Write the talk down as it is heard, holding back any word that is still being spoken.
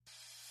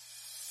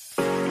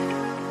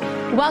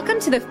Welcome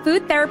to the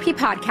Food Therapy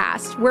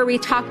Podcast, where we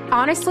talk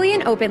honestly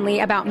and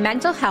openly about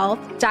mental health,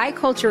 diet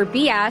culture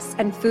BS,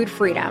 and food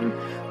freedom.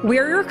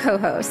 We're your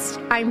co-hosts.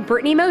 I'm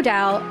Brittany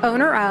Modell,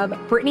 owner of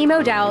Brittany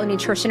Modell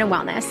Nutrition and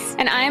Wellness.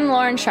 And I'm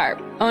Lauren Sharp,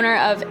 owner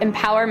of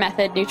Empower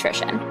Method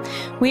Nutrition.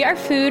 We are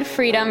food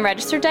freedom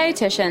registered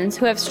dietitians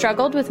who have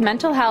struggled with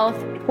mental health,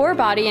 poor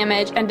body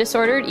image, and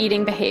disordered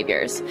eating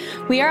behaviors.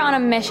 We are on a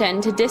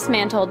mission to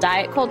dismantle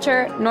diet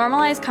culture,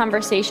 normalize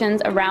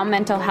conversations around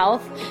mental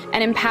health,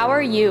 and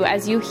empower you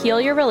as you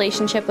heal your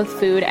relationship with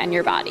food and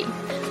your body.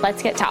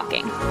 Let's get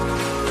talking.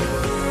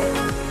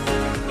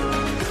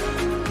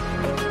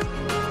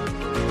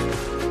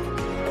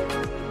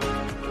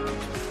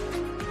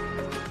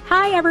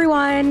 Hi,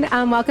 everyone.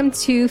 Welcome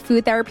to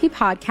Food Therapy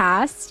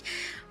Podcast.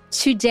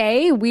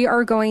 Today, we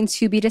are going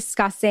to be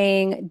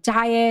discussing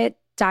diet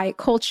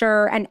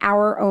culture, and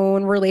our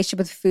own relationship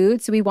with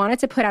food. So we wanted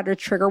to put out a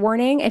trigger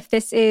warning. If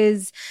this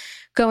is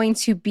going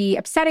to be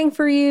upsetting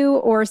for you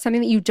or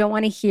something that you don't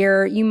want to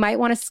hear, you might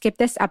want to skip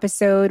this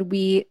episode.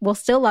 We will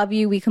still love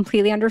you. We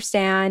completely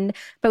understand,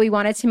 but we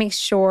wanted to make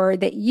sure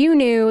that you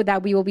knew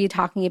that we will be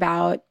talking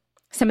about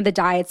some of the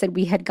diets that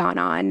we had gone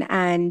on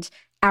and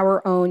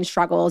our own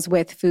struggles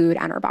with food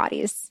and our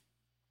bodies.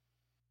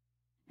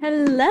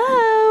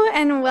 Hello,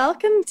 and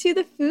welcome to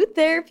the Food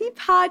Therapy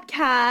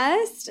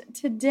Podcast.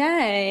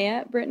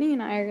 Today, Brittany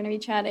and I are going to be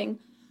chatting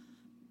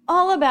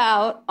all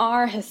about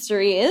our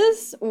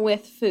histories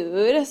with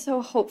food.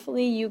 So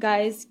hopefully you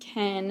guys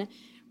can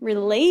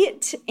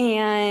relate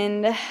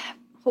and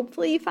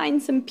hopefully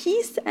find some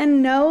peace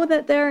and know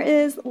that there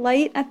is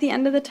light at the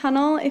end of the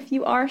tunnel if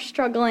you are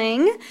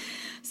struggling.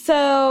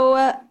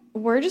 So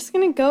we're just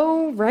going to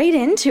go right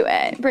into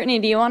it. Brittany,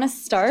 do you want to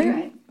start?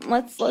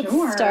 Let's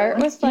start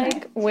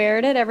with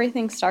where did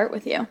everything start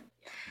with you?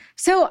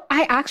 So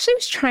I actually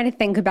was trying to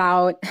think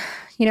about,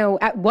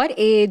 at what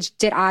age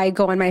did I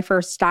go on my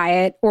first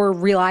diet or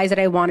realize that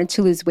I wanted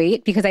to lose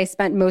weight, because I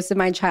spent most of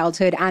my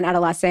childhood and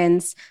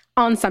adolescence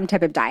on some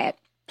type of diet.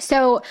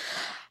 So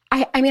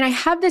I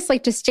have this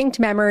distinct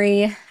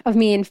memory of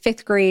me in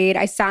fifth grade.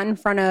 I sat in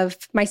front of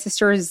my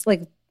sister's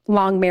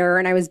long mirror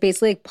and I was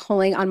basically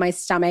pulling on my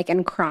stomach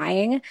and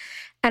crying.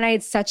 And I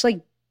had such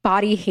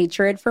body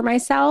hatred for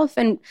myself.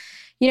 And,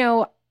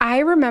 I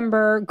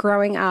remember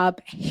growing up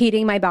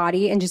hating my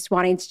body and just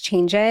wanting to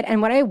change it. And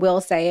what I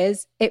will say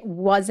is it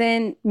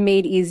wasn't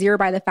made easier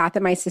by the fact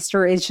that my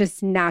sister is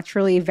just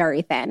naturally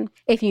very thin.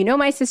 If you know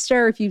my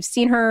sister, if you've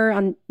seen her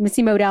on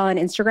Missy Modell on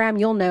Instagram,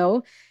 you'll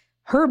know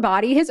her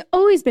body has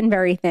always been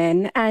very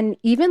thin. And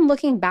even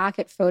looking back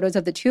at photos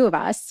of the two of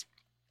us,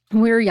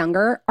 when we were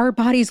younger, our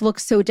bodies look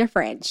so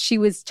different. She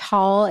was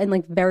tall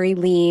and very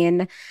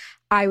lean.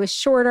 I was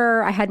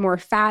shorter. I had more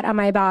fat on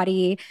my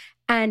body.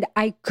 And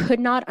I could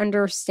not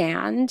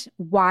understand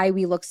why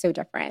we look so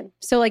different.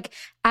 So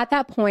at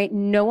that point,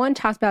 no one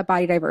talked about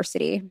body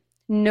diversity.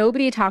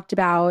 Nobody talked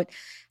about,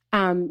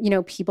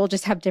 people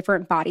just have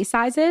different body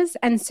sizes.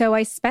 And so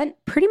I spent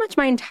pretty much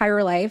my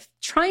entire life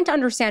trying to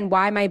understand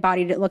why my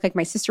body didn't look like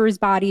my sister's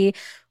body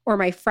or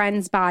my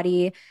friend's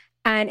body.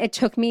 And it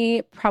took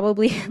me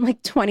probably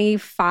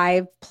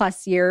 25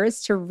 plus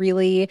years to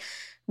really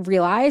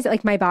realize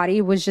my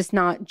body was just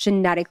not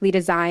genetically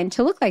designed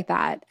to look like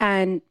that.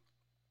 And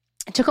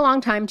it took a long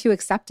time to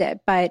accept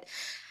it. But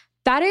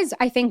that is,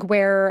 I think,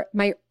 where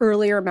my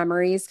earlier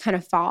memories kind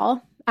of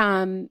fall.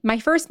 My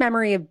first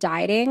memory of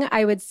dieting,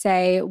 I would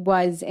say,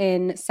 was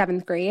in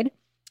seventh grade.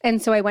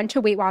 And so I went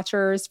to Weight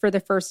Watchers for the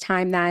first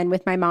time then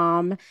with my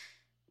mom,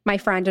 my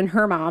friend, and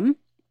her mom.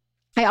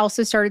 I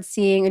also started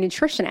seeing a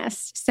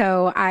nutritionist.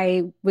 So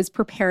I was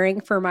preparing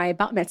for my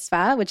bat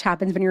mitzvah, which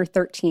happens when you're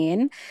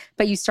 13,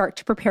 but you start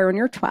to prepare when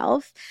you're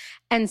 12.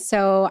 And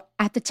so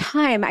at the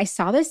time, I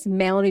saw this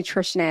male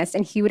nutritionist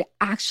and he would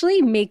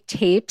actually make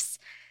tapes,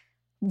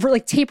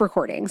 tape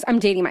recordings. I'm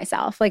dating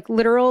myself,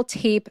 literal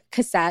tape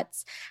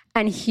cassettes.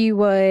 And he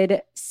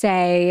would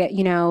say,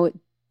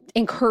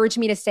 encourage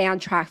me to stay on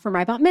track for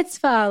my bat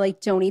mitzvah,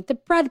 don't eat the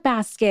bread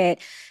basket,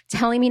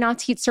 telling me not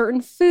to eat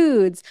certain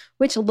foods,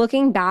 which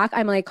looking back,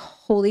 I'm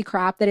holy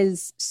crap, that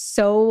is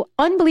so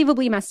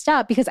unbelievably messed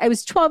up because I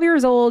was 12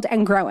 years old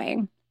and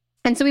growing.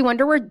 And so we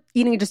wonder where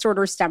eating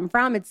disorders stem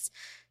from. It's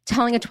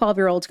telling a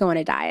 12-year-old to go on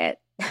a diet.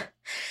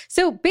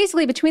 So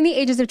basically, between the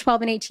ages of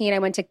 12 and 18, I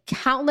went to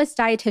countless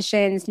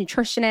dietitians,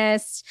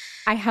 nutritionists.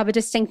 I have a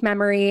distinct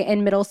memory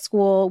in middle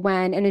school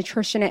when a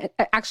nutritionist,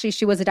 actually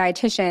she was a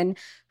dietitian,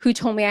 who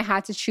told me I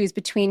had to choose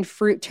between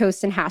fruit,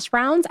 toast, and hash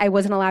browns. I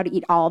wasn't allowed to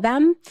eat all of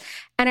them.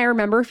 And I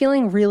remember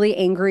feeling really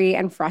angry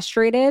and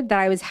frustrated that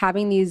I was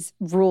having these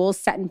rules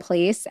set in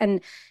place.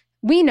 And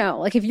we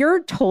know, if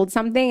you're told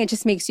something, it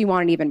just makes you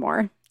want it even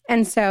more.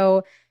 And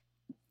so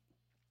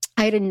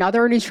I had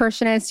another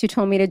nutritionist who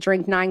told me to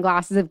drink 9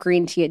 glasses of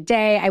green tea a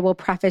day. I will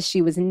preface,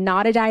 she was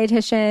not a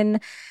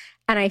dietitian.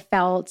 And I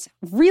felt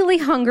really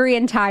hungry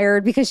and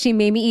tired because she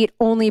made me eat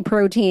only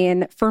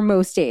protein for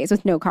most days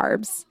with no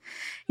carbs.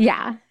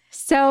 Yeah.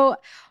 So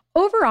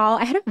overall,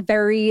 I had a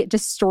very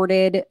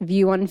distorted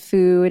view on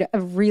food, a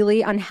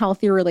really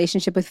unhealthy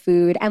relationship with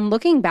food. And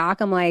looking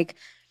back, I'm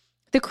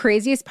The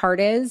craziest part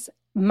is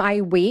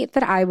my weight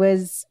that I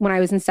was when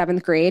I was in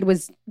 7th grade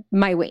was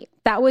my weight.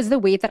 That was the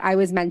weight that I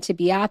was meant to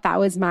be at. That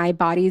was my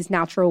body's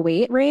natural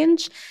weight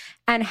range.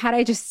 And had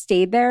I just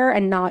stayed there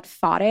and not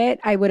fought it,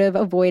 I would have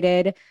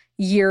avoided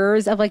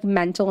years of like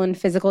mental and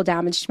physical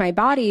damage to my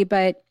body.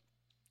 But,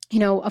 you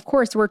know, of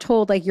course, we're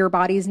told like your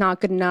body's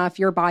not good enough,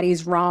 your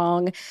body's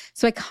wrong.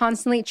 So I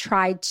constantly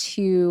tried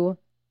to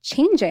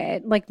change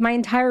it like my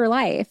entire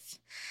life.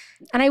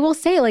 And I will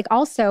say, like,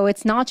 also,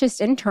 it's not just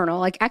internal,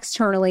 like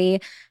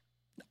externally,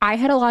 I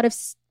had a lot of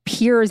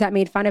peers that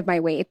made fun of my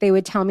weight. They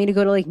would tell me to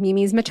go to like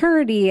Mimi's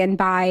maternity and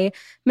buy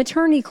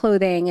maternity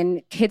clothing,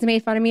 and kids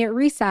made fun of me at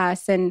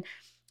recess. And,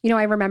 you know,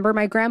 I remember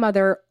my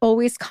grandmother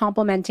always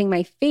complimenting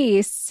my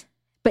face,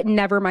 but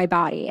never my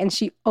body. And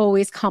she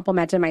always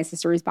complimented my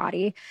sister's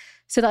body.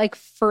 So that like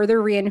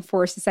further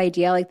reinforced this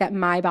idea like that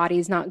my body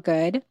is not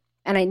good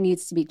and it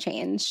needs to be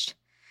changed.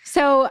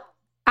 So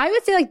I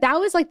would say like that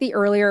was like the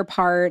earlier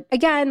part.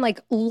 Again,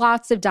 like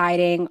lots of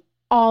dieting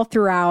all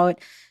throughout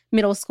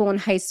middle school and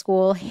high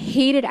school,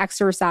 hated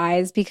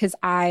exercise because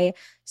I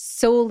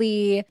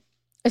solely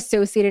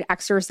associated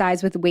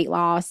exercise with weight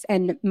loss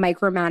and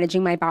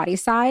micromanaging my body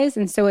size.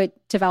 And so it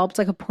developed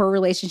like a poor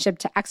relationship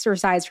to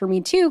exercise for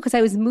me too, because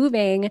I was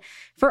moving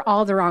for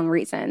all the wrong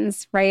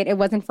reasons, right? It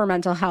wasn't for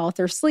mental health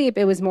or sleep.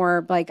 It was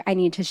more like I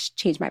need to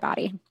change my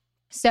body.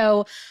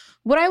 So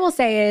what I will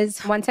say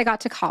is once I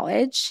got to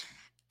college,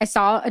 I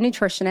saw a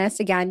nutritionist,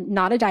 again,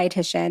 not a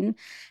dietitian.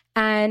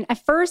 And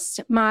at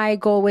first, my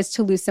goal was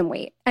to lose some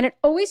weight. And it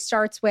always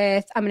starts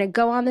with, I'm going to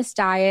go on this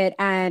diet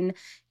and,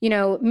 you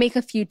know, make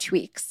a few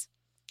tweaks.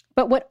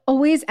 But what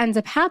always ends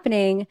up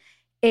happening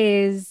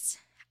is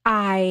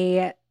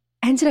I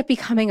ended up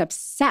becoming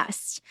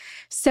obsessed.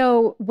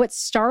 So what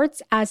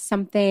starts as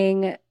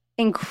something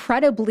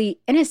incredibly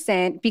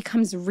innocent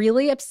becomes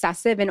really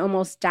obsessive and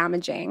almost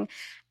damaging.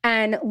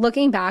 And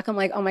looking back, I'm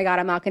like, oh my God,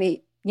 I'm not going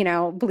to, you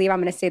know, believe I'm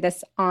going to say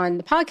this on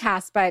the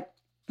podcast, but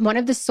one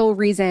of the sole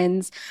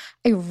reasons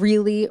I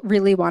really,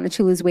 really wanted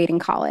to lose weight in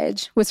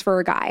college was for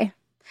a guy,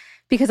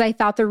 because I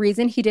thought the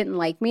reason he didn't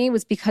like me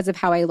was because of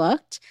how I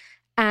looked.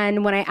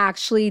 And when I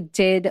actually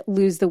did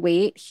lose the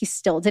weight, he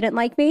still didn't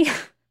like me,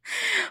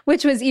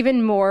 which was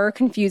even more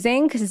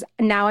confusing because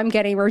now I'm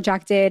getting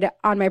rejected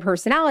on my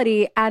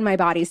personality and my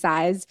body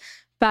size.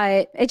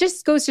 But it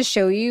just goes to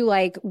show you,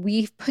 like,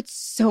 we've put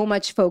so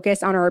much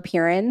focus on our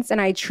appearance.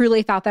 And I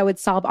truly thought that would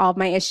solve all of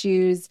my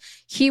issues.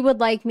 He would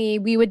like me,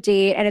 we would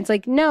date. And it's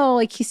like, no,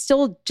 like he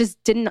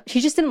just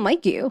didn't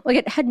like you. Like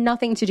it had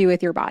nothing to do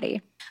with your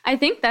body. I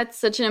think that's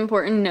such an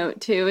important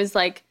note too, is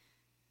like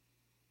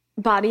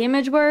body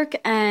image work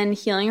and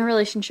healing a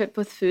relationship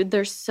with food.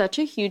 There's such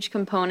a huge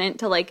component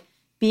to like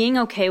being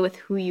okay with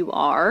who you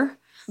are,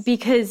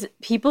 because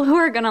people who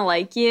are going to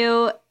like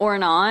you or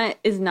not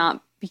is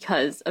not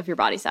because of your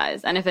body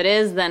size. And if it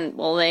is, then,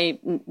 well, they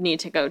need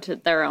to go to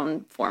their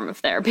own form of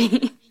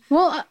therapy.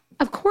 Well,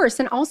 of course.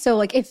 And also,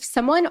 like, if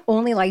someone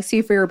only likes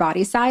you for your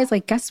body size,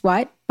 like, guess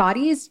what?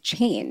 Bodies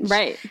change.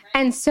 Right.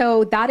 And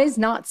so that is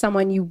not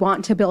someone you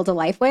want to build a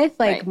life with.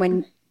 Like,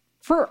 right.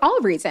 For all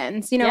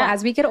reasons, you know, yeah.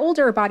 As we get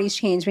older, bodies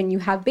change. When you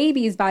have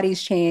babies,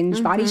 bodies change.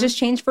 Mm-hmm. Bodies just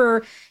change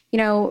for, you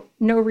know,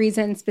 no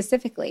reason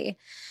specifically.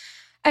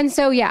 And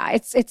so, yeah,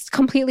 it's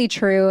completely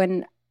true.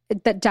 And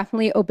that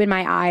definitely opened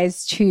my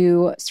eyes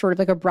to sort of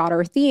like a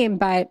broader theme.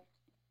 But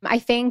I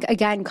think,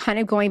 again, kind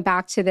of going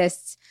back to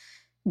this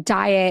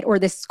diet or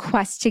this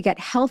quest to get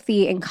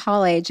healthy in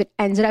college, it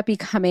ended up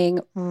becoming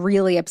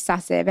really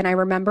obsessive. And I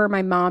remember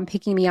my mom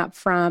picking me up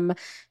from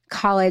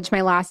college,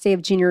 my last day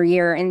of junior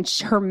year, and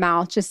her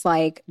mouth just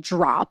like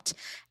dropped.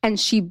 And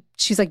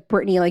she's like,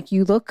 Brittany, like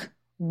you look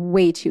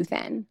way too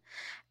thin.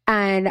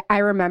 And I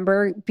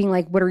remember being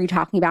like, what are you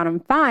talking about?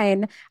 I'm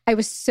fine. I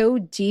was so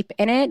deep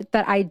in it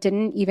that I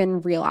didn't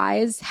even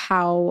realize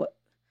how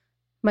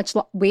much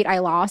weight I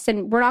lost.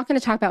 And we're not going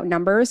to talk about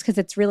numbers because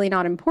it's really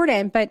not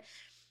important, but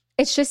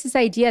it's just this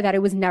idea that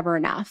it was never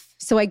enough.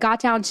 So I got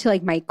down to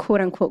like my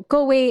quote unquote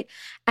goal weight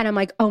and I'm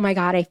like, oh my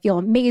God, I feel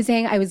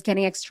amazing. I was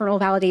getting external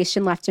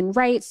validation left and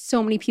right.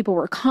 So many people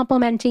were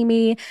complimenting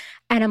me.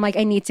 And I'm like,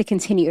 I need to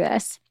continue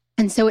this.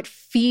 And so it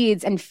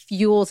feeds and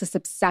fuels this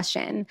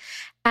obsession.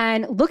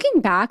 And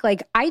looking back,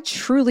 like I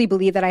truly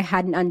believe that I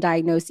had an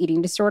undiagnosed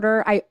eating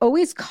disorder. I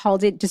always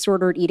called it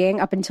disordered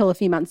eating up until a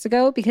few months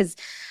ago because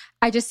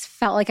I just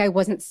felt like I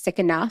wasn't sick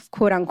enough,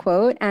 quote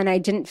unquote, and I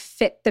didn't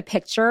fit the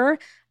picture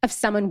of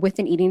someone with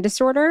an eating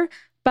disorder.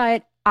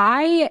 But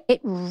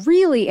it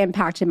really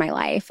impacted my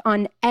life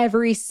on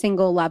every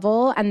single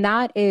level. And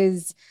that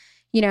is,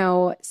 you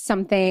know,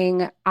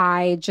 something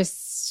I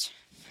just,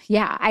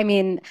 yeah, I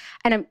mean,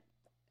 and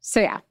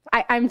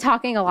I'm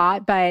talking a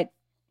lot, but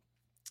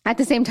at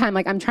the same time,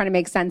 like I'm trying to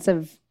make sense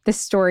of this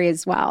story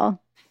as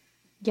well.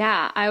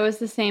 Yeah, I was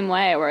the same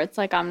way where it's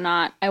like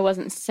I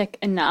wasn't sick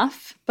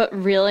enough, but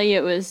really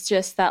it was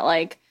just that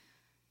like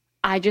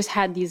I just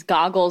had these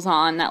goggles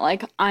on that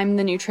like I'm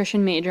the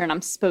nutrition major and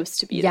I'm supposed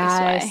to be this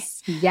way.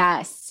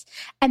 Yes.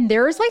 And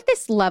there's like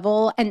this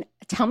level, and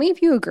tell me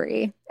if you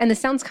agree, and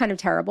this sounds kind of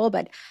terrible,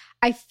 but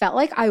I felt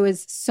like I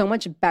was so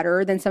much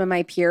better than some of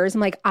my peers.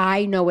 I'm like,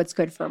 I know what's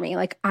good for me.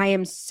 Like, I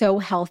am so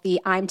healthy.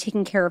 I'm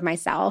taking care of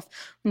myself.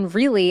 And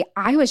really,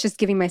 I was just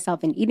giving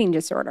myself an eating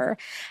disorder.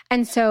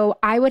 And so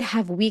I would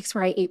have weeks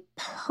where I ate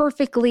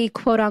perfectly,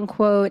 quote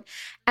unquote,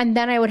 and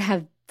then I would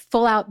have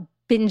full out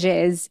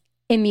binges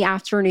in the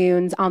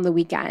afternoons on the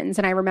weekends.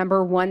 And I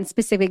remember one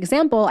specific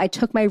example. I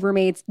took my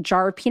roommate's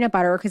jar of peanut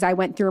butter because I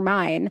went through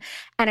mine,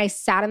 and I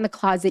sat in the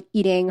closet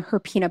eating her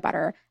peanut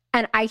butter.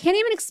 And I can't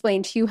even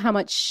explain to you how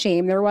much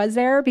shame there was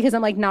there, because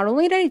I'm like, not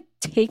only did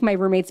I take my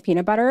roommate's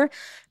peanut butter,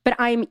 but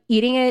I'm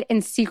eating it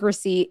in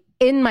secrecy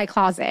in my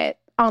closet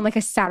on like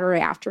a Saturday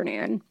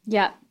afternoon.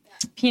 Yeah.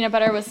 Peanut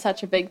butter was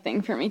such a big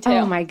thing for me too.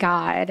 Oh my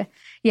God.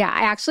 Yeah.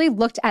 I actually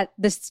looked at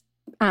this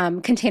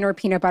container of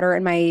peanut butter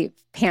in my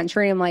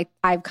pantry. I'm like,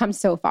 I've come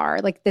so far.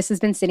 Like, this has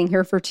been sitting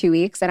here for 2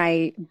 weeks and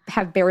I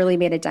have barely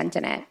made a dent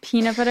in it.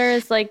 Peanut butter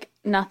is like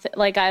nothing.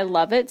 Like, I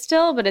love it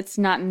still, but it's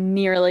not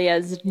nearly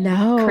as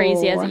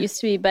crazy as it used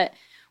to be. But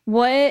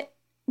what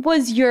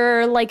was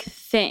your like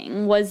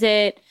thing? Was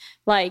it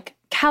like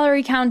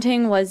calorie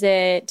counting? Was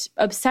it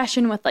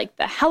obsession with like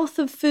the health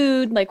of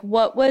food? Like,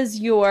 what was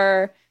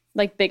your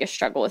like biggest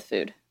struggle with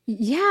food?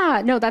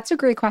 Yeah, no, that's a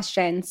great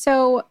question.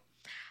 So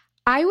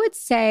I would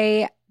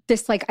say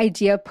this like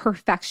idea of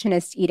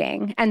perfectionist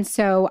eating. And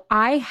so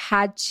I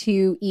had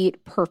to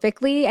eat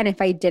perfectly. And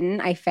if I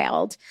didn't, I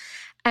failed.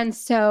 And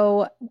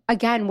so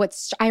again,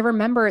 I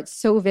remember it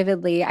so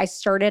vividly. I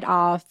started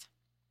off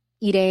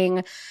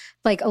eating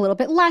like a little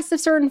bit less of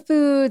certain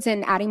foods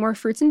and adding more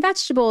fruits and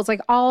vegetables,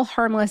 like all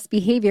harmless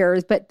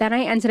behaviors. But then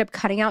I ended up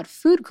cutting out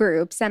food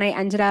groups, and I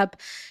ended up,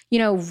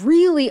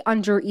 really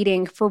under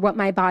eating for what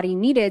my body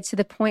needed, to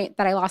the point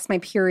that I lost my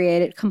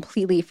period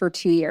completely for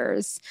 2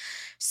 years.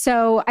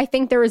 So I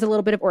think there was a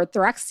little bit of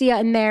orthorexia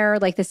in there,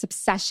 like this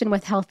obsession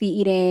with healthy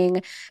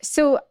eating.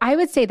 So I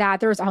would say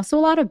that there was also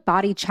a lot of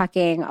body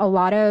checking, a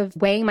lot of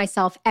weighing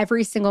myself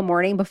every single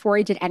morning before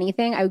I did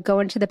anything. I would go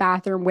into the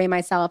bathroom, weigh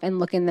myself, and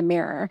look in the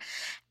mirror.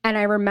 And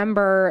I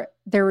remember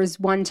there was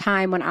one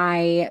time when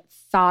I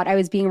thought I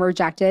was being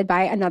rejected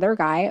by another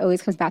guy. It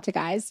always comes back to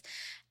guys.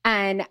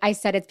 And I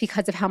said, it's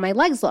because of how my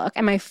legs look.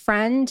 And my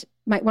friend,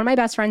 one of my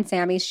best friends,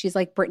 Sammy, she's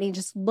like, Brittany,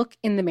 just look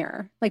in the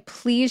mirror. Like,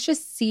 please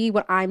just see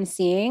what I'm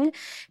seeing.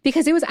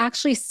 Because it was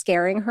actually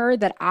scaring her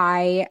that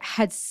I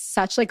had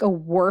such like a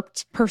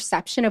warped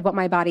perception of what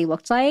my body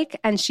looked like.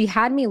 And she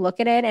had me look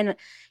at it. And,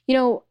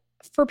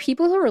 for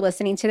people who are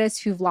listening to this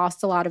who've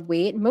lost a lot of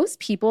weight, most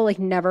people like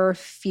never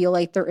feel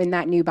like they're in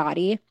that new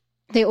body.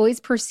 They always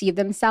perceive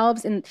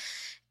themselves in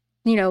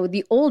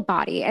the old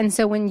body. And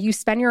so when you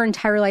spend your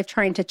entire life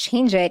trying to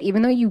change it,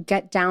 even though you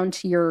get down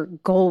to your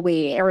goal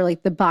weight or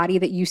like the body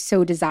that you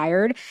so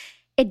desired,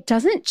 it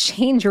doesn't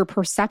change your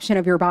perception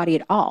of your body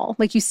at all.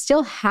 Like, you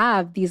still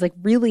have these like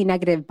really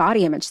negative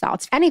body image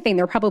thoughts. If anything,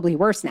 they're probably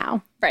worse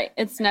now. Right.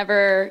 It's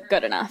never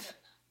good enough.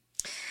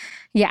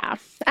 Yeah.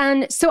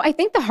 And so I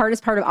think the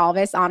hardest part of all of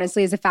this,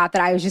 honestly, is the fact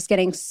that I was just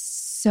getting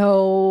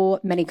so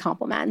many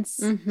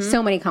compliments,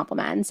 so many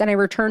compliments. And I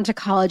returned to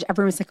college.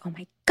 Everyone was like, oh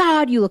my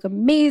God, you look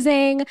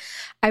amazing.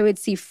 I would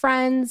see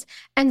friends.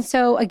 And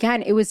so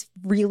again, it was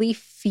really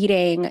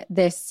feeding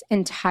this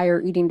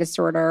entire eating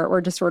disorder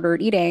or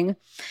disordered eating.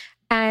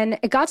 And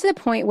it got to the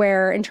point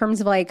where, in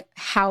terms of like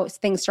how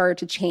things started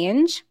to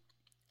change,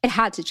 it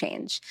had to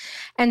change.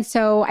 And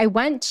so I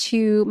went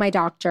to my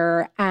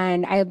doctor,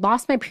 and I had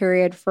lost my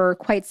period for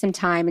quite some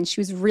time. And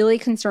she was really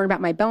concerned about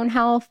my bone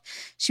health.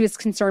 She was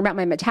concerned about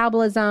my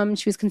metabolism.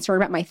 She was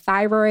concerned about my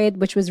thyroid,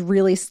 which was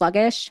really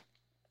sluggish.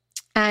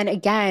 And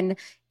again,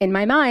 in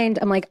my mind,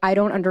 I'm like, I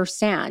don't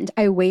understand.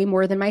 I weigh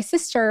more than my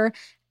sister,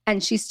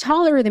 and she's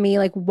taller than me.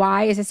 Like,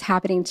 why is this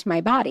happening to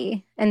my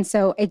body? And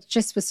so it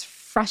just was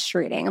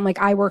frustrating. I'm like,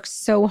 I worked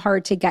so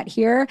hard to get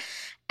here,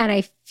 and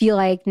I feel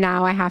like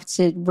now I have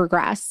to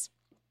regress.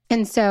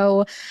 And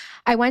so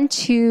I went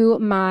to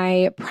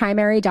my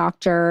primary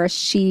doctor.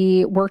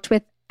 She worked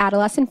with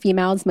adolescent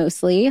females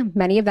mostly,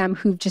 many of them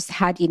who've just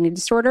had eating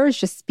disorders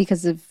just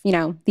because of,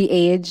 the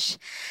age.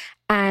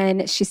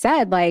 And she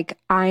said, like,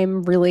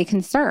 I'm really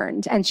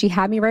concerned. And she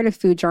had me write a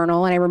food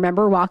journal. And I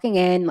remember walking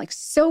in, like,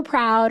 so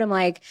proud. I'm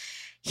like,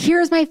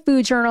 here's my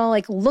food journal.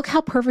 Like, look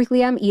how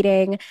perfectly I'm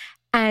eating.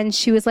 And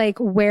she was like,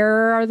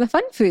 where are the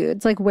fun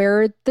foods? Like,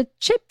 where are the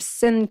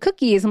chips and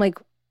cookies? I'm like,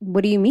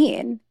 what do you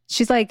mean?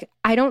 She's like,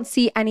 I don't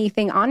see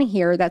anything on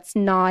here that's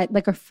not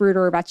like a fruit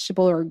or a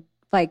vegetable or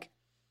like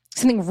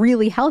something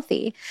really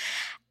healthy.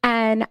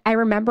 And I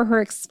remember her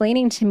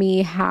explaining to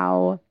me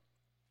how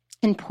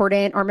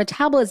important our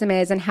metabolism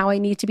is and how I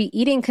need to be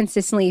eating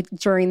consistently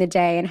during the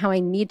day and how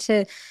I need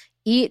to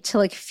eat to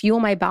like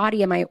fuel my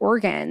body and my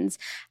organs.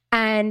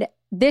 And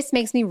this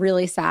makes me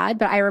really sad,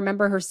 but I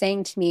remember her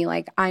saying to me,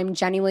 like, I'm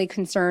genuinely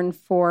concerned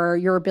for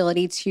your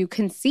ability to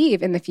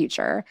conceive in the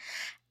future.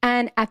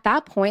 And at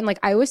that point, like,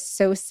 I was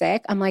so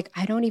sick. I'm like,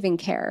 I don't even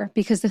care,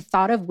 because the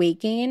thought of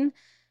weight gain,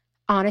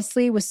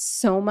 honestly, was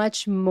so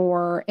much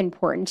more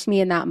important to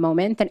me in that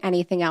moment than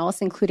anything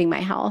else, including my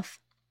health.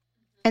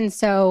 And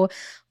so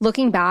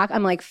looking back,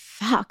 I'm like,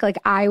 fuck, like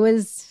I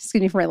was,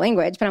 excuse me for my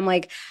language, but I'm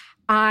like,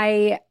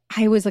 I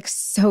was like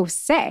so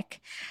sick.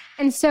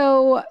 And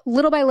so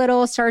little by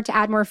little, started to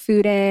add more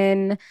food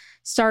in,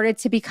 started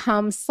to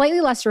become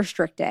slightly less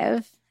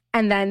restrictive.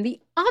 And then the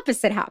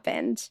opposite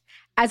happened.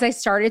 As I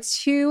started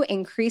to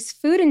increase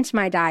food into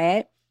my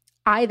diet,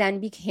 I then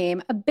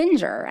became a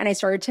binger and I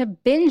started to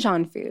binge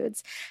on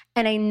foods.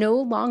 And I no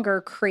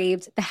longer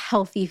craved the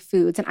healthy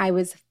foods. And I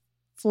was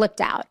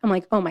flipped out. I'm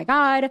like, oh my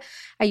God,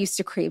 I used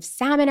to crave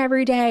salmon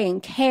every day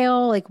and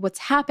kale. Like, what's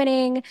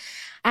happening?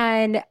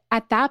 And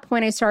at that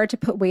point, I started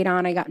to put weight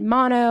on. I got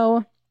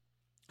mono,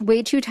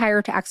 way too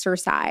tired to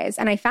exercise.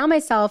 And I found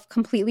myself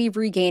completely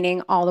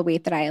regaining all the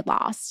weight that I had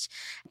lost.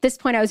 At this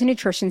point, I was a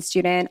nutrition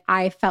student.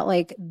 I felt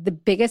like the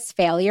biggest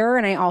failure.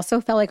 And I also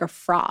felt like a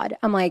fraud.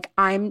 I'm like,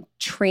 I'm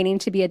training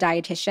to be a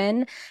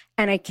dietitian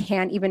and I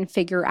can't even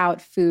figure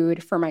out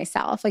food for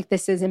myself. Like,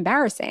 this is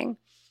embarrassing.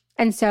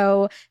 And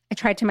so I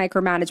tried to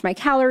micromanage my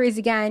calories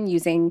again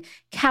using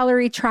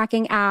calorie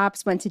tracking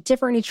apps, went to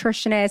different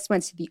nutritionists,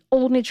 went to the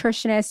old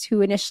nutritionist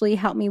who initially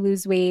helped me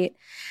lose weight.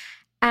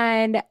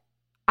 And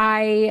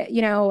I,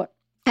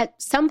 at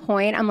some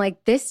point, I'm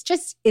like, this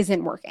just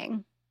isn't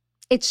working.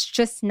 It's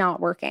just not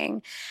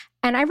working.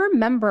 And I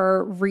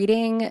remember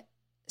reading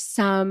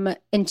some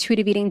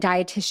intuitive eating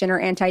dietitian or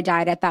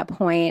anti-diet at that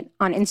point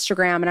on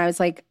Instagram. And I was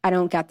like, I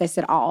don't get this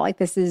at all. Like,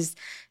 this is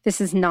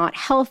not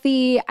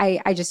healthy.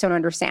 I just don't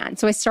understand.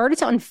 So I started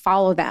to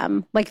unfollow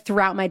them like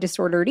throughout my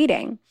disordered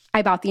eating.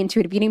 I bought the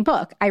intuitive eating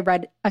book. I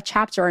read a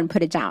chapter and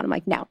put it down. I'm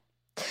like, no.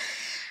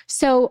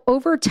 So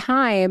over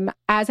time,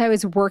 as I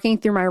was working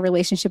through my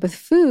relationship with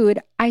food,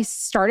 I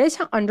started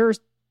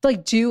to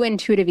do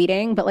intuitive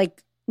eating, but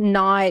like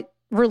not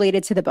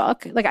related to the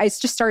book. Like, I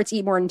just started to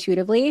eat more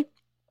intuitively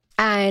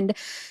and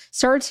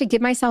started to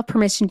give myself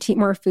permission to eat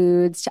more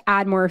foods, to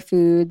add more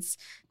foods.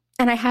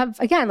 And I have,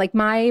 again, like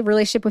my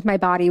relationship with my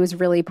body was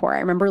really poor. I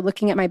remember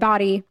looking at my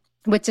body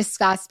with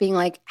disgust, being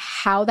like,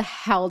 how the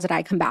hell did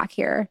I come back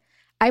here?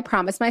 I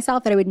promised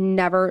myself that I would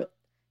never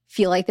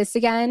feel like this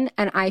again.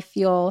 And I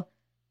feel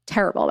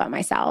terrible about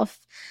myself.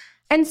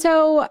 And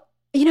so,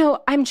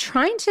 I'm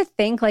trying to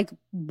think like,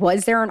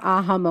 was there an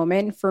aha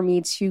moment for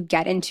me to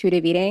get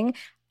intuitive eating?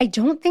 I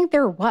don't think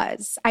there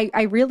was.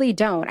 I really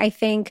don't. I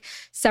think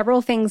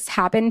several things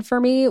happened for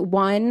me.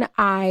 One,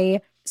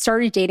 I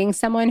started dating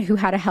someone who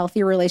had a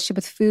healthy relationship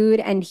with food,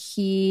 and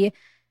he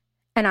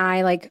and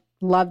I like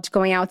loved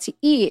going out to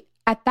eat.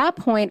 At that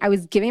point, I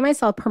was giving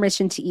myself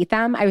permission to eat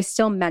them. I was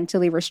still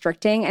mentally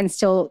restricting and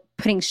still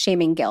putting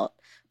shame and guilt.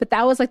 But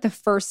that was like the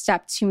first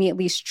step to me at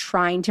least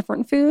trying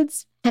different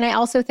foods. And I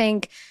also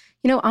think,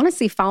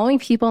 honestly, following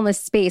people in this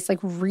space like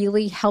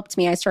really helped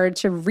me. I started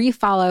to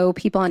refollow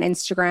people on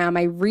Instagram.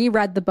 I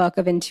reread the book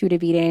of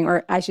intuitive eating,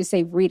 or I should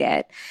say read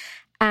it.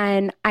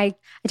 And I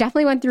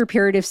definitely went through a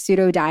period of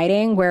pseudo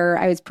dieting where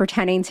I was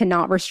pretending to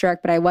not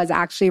restrict, but I was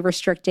actually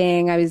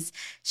restricting. I was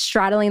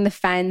straddling the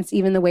fence,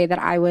 even the way that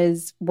I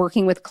was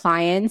working with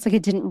clients. Like,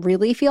 it didn't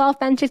really feel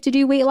authentic to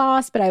do weight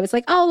loss, but I was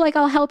like, oh, like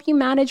I'll help you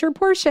manage your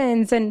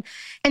portions. And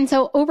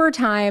so over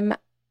time,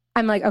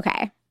 I'm like,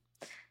 okay,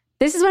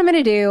 this is what I'm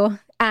going to do.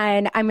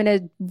 And I'm going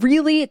to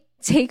really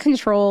take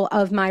control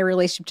of my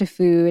relationship to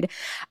food.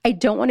 I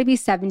don't want to be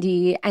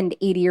 70 and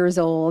 80 years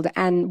old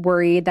and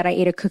worried that I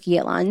ate a cookie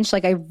at lunch.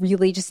 Like, I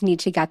really just need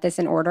to get this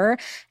in order.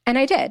 And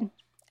I did.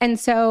 And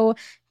so,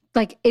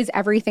 like, is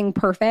everything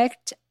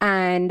perfect?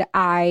 And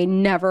I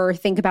never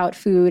think about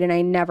food and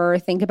I never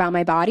think about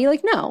my body?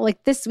 Like, no.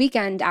 Like, this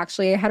weekend,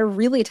 actually, I had a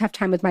really tough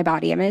time with my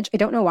body image. I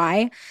don't know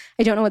why.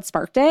 I don't know what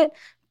sparked it,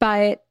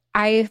 but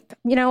I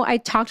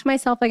talked to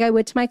myself like I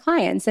would to my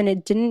clients, and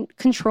it didn't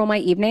control my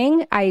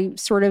evening. I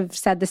sort of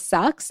said, this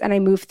sucks, and I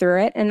moved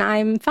through it and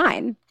I'm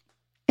fine.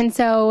 And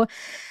so,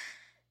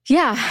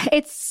 yeah,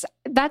 that's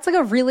like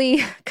a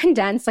really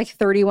condensed, like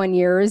 31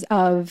 years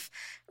of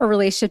a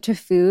relationship to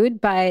food.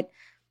 But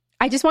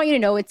I just want you to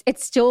know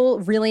it's still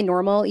really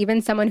normal,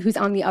 even someone who's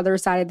on the other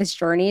side of this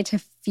journey, to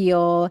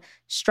feel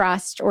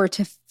stressed or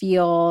to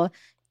feel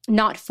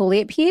not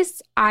fully at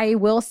peace. I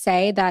will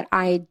say that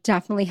I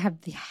definitely have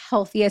the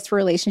healthiest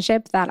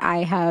relationship that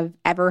I have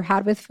ever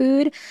had with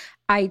food.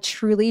 I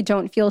truly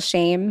don't feel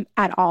shame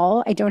at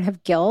all. I don't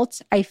have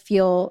guilt. I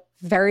feel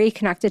very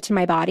connected to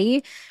my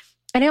body.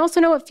 And I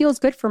also know what feels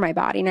good for my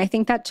body. And I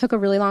think that took a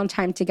really long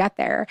time to get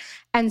there.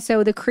 And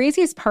so the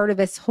craziest part of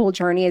this whole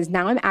journey is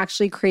now I'm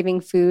actually craving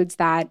foods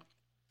that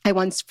I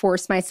once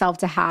forced myself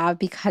to have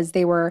because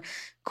they were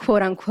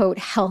quote unquote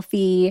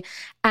healthy.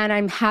 And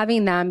I'm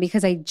having them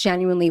because I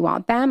genuinely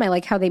want them. I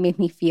like how they make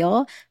me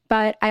feel.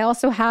 But I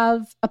also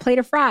have a plate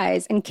of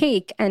fries and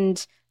cake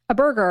and a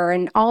burger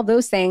and all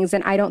those things.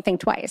 And I don't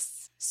think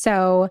twice.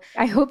 So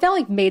I hope that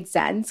like made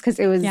sense, because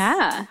it was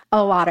a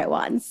lot at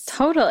once.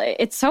 Totally.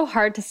 It's so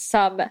hard to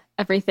sum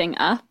everything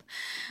up.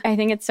 I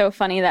think it's so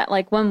funny that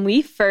like when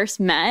we first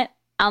met,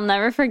 I'll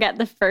never forget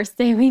the first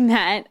day we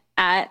met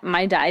at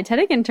my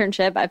dietetic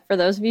internship. For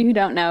those of you who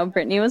don't know,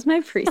 Brittany was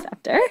my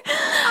preceptor.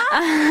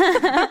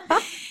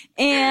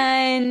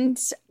 And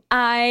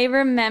I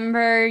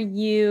remember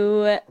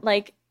you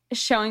like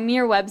showing me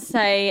your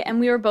website, and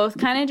we were both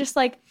kind of just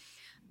like,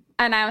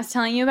 And I was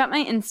telling you about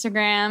my Instagram,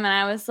 and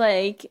I was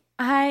like,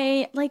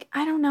 I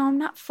don't know, I'm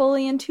not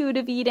fully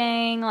intuitive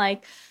eating,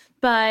 like,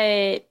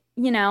 but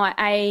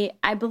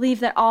I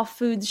believe that all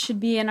foods should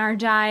be in our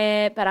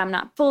diet, but I'm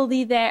not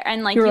fully there.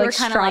 And like, you were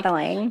kind of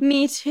like,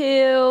 me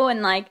too.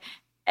 And like,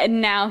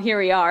 and now here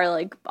we are,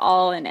 like,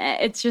 all in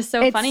it. It's just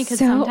so funny because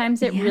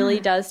sometimes it really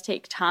does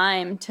take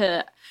time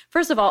to,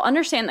 first of all,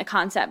 understand the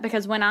concept.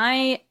 Because when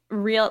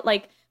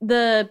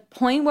the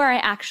point where I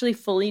actually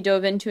fully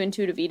dove into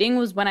intuitive eating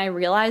was when I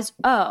realized,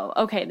 oh,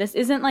 okay, this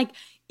isn't like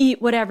eat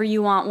whatever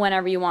you want,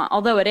 whenever you want.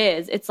 Although it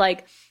is, it's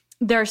like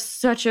there's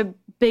such a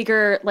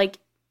bigger, like,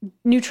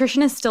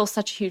 nutrition is still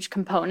such a huge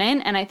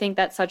component. And I think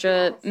that's such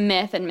a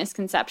myth and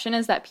misconception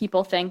is that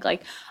people think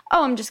like,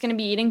 oh, I'm just going to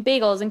be eating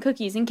bagels and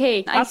cookies and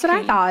cake. That's what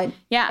I thought.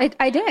 Yeah.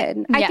 I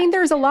did. Yeah. I think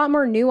there's a lot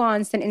more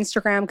nuance than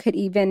Instagram could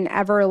even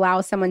ever allow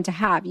someone to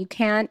have. You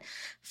can't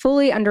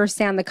fully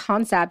understand the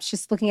concepts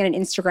just looking at an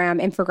Instagram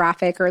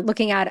infographic or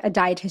looking at a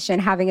dietitian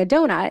having a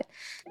donut.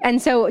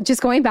 And so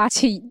just going back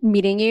to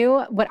meeting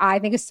you, what I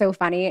think is so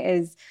funny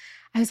is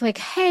I was like,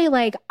 hey,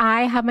 like,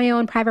 I have my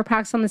own private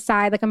practice on the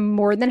side. Like, I'm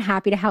more than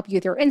happy to help you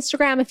with your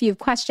Instagram if you have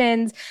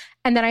questions.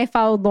 And then I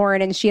followed Lauren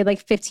and she had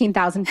like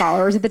 15,000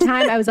 followers at the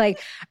time. I was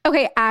like,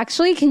 okay,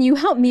 actually, can you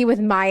help me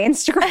with my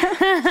Instagram?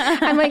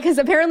 I'm like, because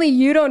apparently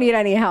you don't need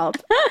any help.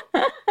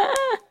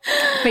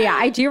 But yeah,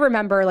 I do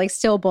remember like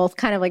still both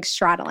kind of like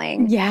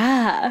straddling.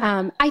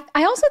 Yeah.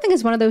 I also think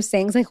it's one of those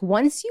things, like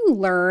once you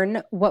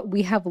learn what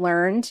we have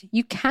learned,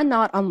 you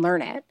cannot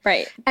unlearn it.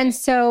 Right. And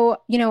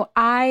so,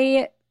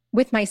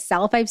 with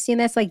myself, I've seen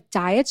this, like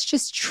diets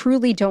just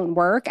truly don't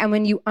work. And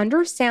when you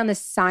understand the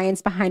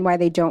science behind why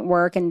they don't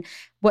work and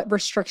what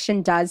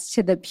restriction does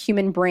to the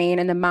human brain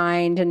and the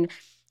mind and,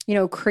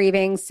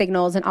 craving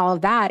signals and all of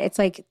that, it's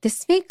like,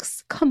 this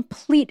makes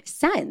complete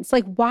sense.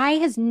 Like, why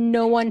has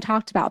no one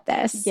talked about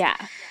this? Yeah.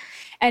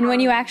 And when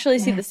you actually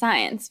see the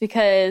science,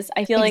 because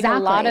I feel like a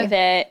lot of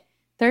it,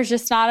 there's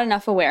just not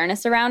enough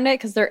awareness around it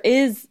because there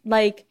is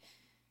like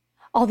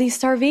all these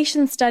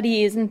starvation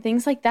studies and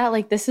things like that.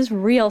 Like, this is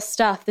real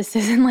stuff. This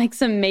isn't like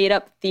some made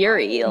up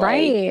theory.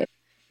 Like,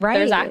 right.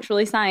 There's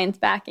actually science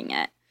backing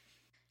it.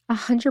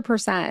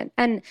 100%.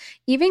 And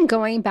even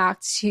going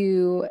back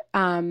to,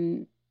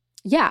 there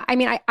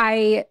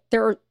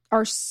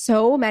are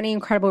so many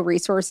incredible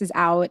resources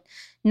out,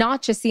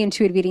 not just the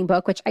Intuitive Eating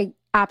book, which I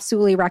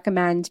absolutely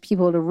recommend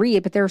people to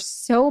read, but there's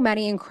so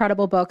many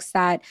incredible books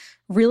that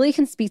really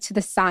can speak to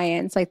the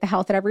science, like the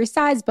Health at Every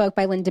Size book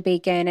by Linda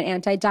Bacon and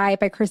Anti-Diet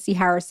by Christy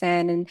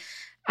Harrison.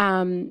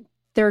 And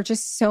there are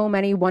just so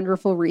many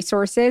wonderful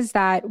resources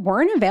that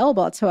weren't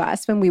available to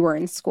us when we were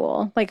in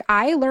school. Like,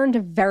 I learned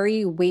a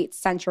very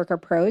weight-centric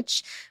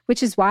approach,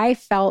 which is why I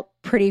felt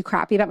pretty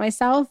crappy about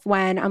myself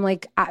when I'm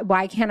like,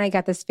 why can't I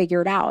get this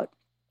figured out?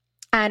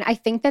 And I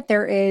think that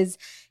there is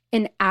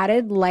an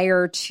added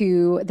layer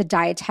to the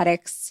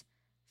dietetics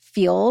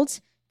field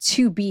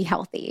to be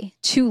healthy,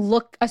 to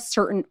look a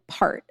certain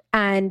part.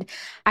 And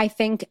I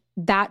think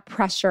that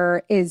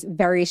pressure is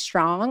very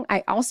strong.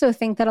 I also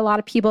think that a lot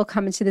of people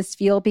come into this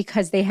field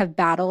because they have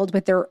battled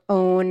with their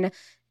own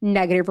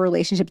negative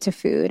relationship to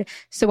food.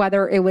 So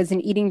whether it was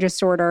an eating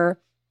disorder,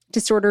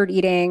 disordered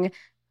eating,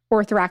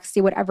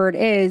 orthorexia, whatever it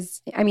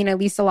is, I mean, at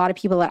least a lot of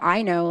people that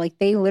I know, like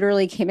they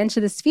literally came into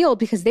this field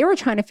because they were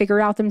trying to figure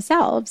it out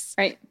themselves.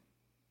 Right.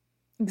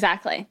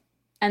 Exactly.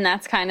 And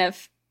that's kind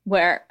of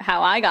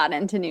how I got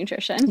into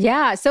nutrition.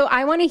 Yeah. So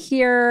I want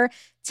to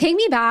take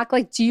me back.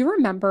 Like, do you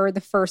remember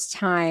the first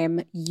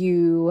time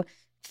you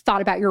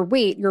thought about your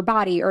weight, your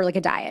body, or like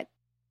a diet?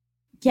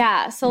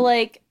 Yeah. So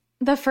like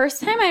the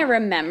first time I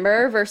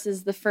remember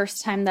versus the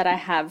first time that I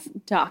have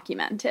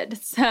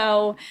documented.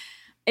 So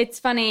it's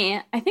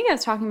funny. I think I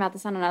was talking about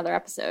this on another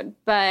episode,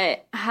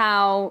 but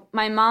how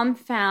my mom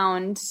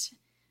found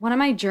one of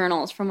my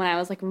journals from when I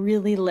was like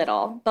really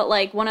little, but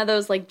like one of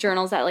those like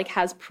journals that like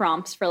has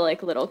prompts for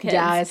like little kids.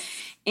 Yes.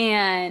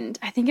 And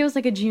I think it was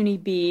like a Junie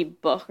B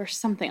book or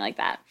something like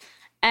that.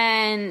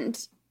 And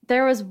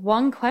there was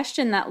one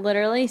question that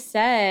literally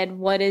said,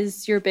 what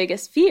is your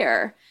biggest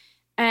fear?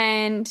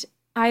 And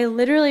I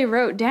literally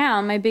wrote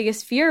down my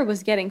biggest fear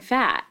was getting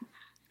fat.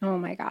 Oh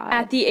my God.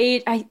 At the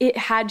age, it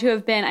had to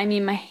have been, I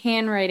mean, my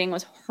handwriting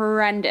was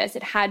horrendous.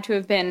 It had to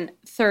have been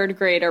third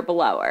grade or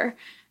below.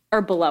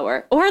 Or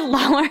lower,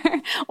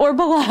 or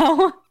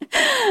below.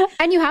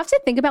 And you have to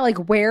think about like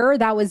where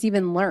that was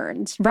even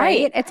learned,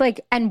 right? It's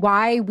like, and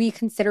why we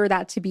consider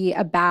that to be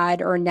a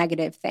bad or a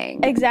negative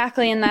thing.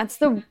 Exactly. And that's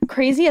the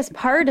craziest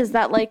part is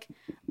that like,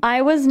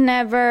 I was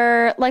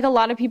never, like a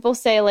lot of people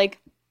say like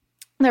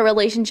their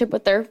relationship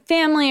with their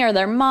family or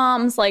their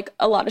moms, like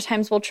a lot of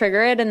times will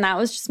trigger it. And that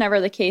was just never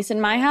the case in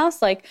my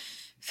house. Like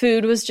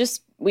food was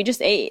just, we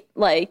just ate.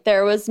 Like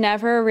there was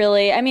never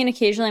really, I mean,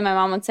 occasionally my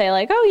mom would say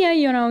like, oh yeah,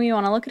 you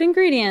want to look at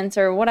ingredients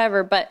or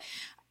whatever, but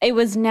it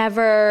was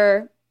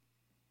never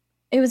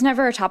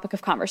a topic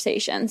of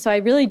conversation. So I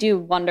really do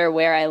wonder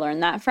where I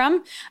learned that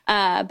from.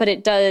 But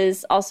it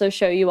does also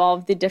show you all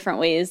of the different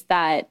ways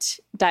that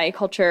diet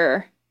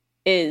culture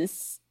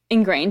is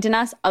ingrained in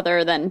us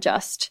other than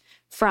just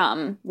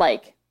from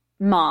like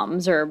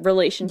moms or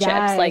relationships.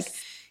 Yes. Like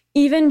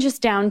even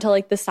just down to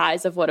like the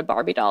size of what a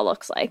Barbie doll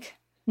looks like.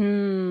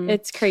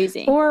 It's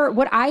crazy. Or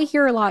what I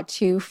hear a lot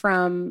too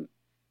from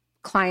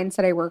clients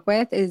that I work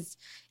with is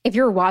if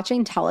you're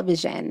watching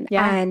television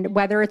and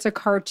whether it's a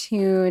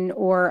cartoon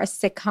or a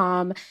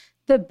sitcom,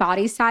 the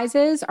body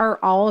sizes are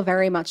all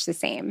very much the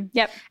same.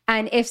 Yep.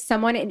 And if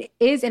someone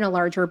is in a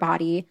larger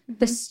body,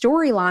 the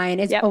storyline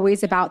is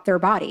always about their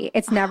body.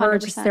 It's never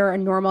 100%. just they're a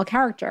normal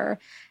character.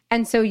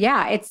 And so,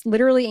 yeah, it's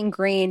literally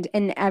ingrained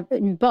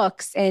in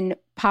books, in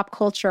pop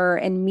culture,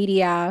 in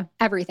media,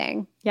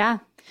 everything. Yeah.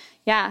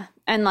 Yeah.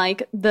 And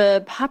like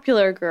the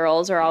popular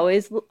girls are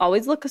always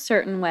look a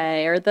certain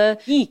way, or the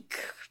geek,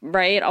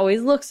 right,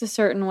 always looks a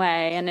certain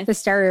way. And it's The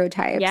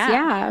stereotypes.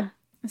 Yeah.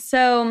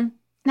 So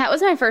that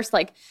was my first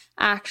like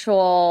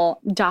actual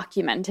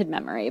documented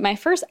memory. My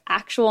first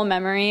actual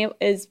memory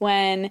is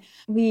when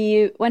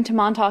we went to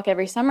Montauk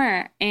every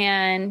summer,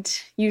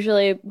 and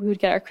usually we would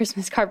get our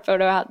Christmas card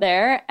photo out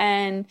there,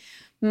 and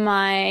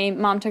my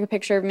mom took a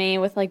picture of me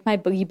with like my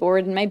boogie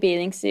board and my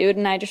bathing suit,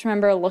 and I just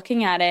remember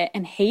looking at it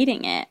and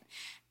hating it.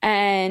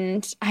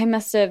 And I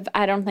was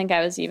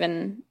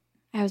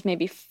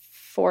maybe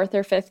 4th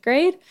or 5th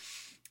grade.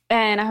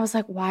 And I was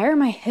like, why are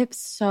my hips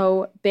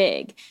so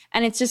big?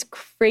 And it's just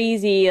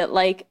crazy,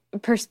 like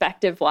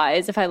perspective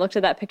wise. If I looked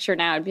at that picture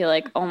now, I'd be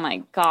like, oh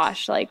my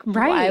gosh, like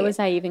why was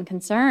I even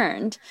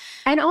concerned?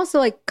 And also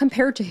like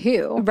compared to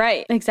who?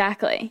 Right,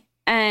 exactly.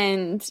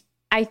 And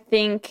I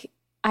think,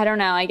 I don't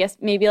know, I guess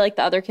maybe like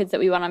the other kids that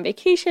we went on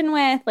vacation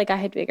with, like I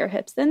had bigger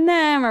hips than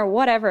them or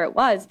whatever it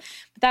was.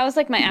 But that was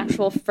like my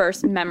actual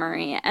first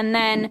memory. And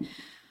then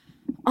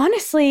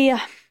honestly,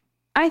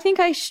 I think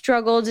I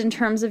struggled in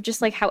terms of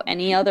just like how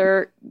any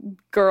other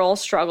girl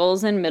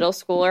struggles in middle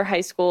school or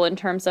high school in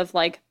terms of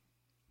like,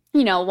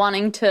 you know,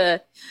 wanting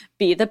to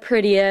be the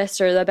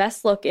prettiest or the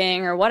best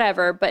looking or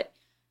whatever. But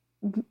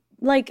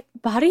like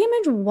body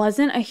image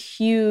wasn't a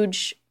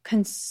huge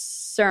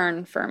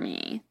concern for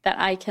me that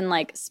I can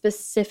like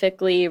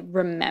specifically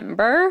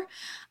remember.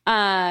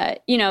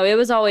 You know, it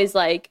was always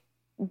like,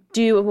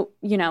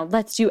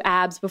 let's do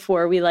abs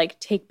before we like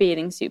take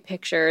bathing suit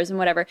pictures and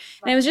whatever.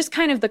 And it was just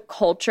kind of the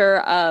culture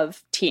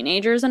of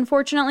teenagers,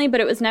 unfortunately,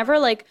 but it was never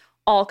like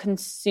all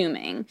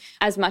consuming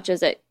as much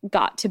as it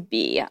got to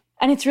be.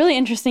 And it's really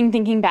interesting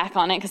thinking back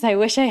on it because I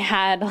wish I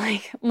had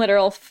like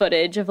literal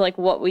footage of like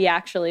what we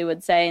actually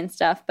would say and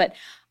stuff. But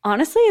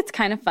honestly, it's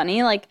kind of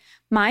funny. Like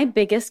my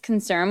biggest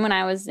concern when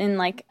I was in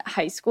like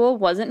high school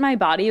wasn't my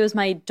body. It was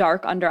my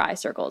dark under eye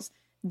circles.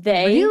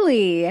 They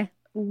Really?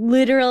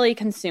 literally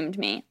consumed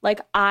me.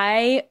 Like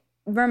I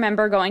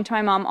remember going to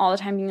my mom all the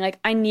time being like,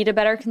 I need a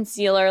better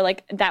concealer.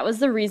 Like that was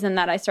the reason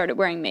that I started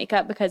wearing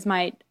makeup, because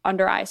my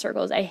under eye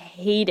circles I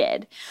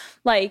hated.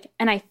 Like,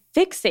 and I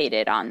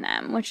fixated on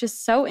them, which is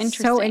so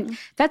interesting.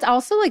 That's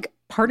also like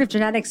part of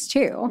genetics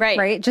too.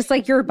 Right. Just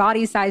like your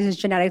body size is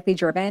genetically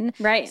driven.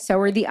 Right. So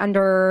are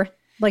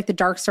the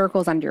dark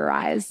circles under your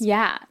eyes.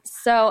 Yeah.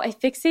 So I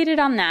fixated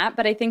on that,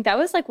 but I think that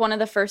was like one of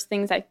the first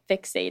things I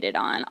fixated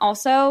on.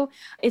 Also,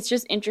 it's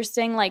just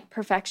interesting, like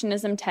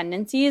perfectionism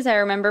tendencies. I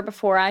remember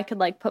before I could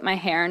like put my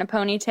hair in a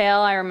ponytail,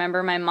 I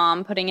remember my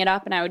mom putting it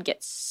up and I would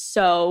get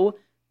so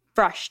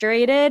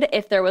frustrated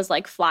if there was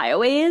like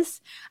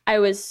flyaways. I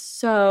was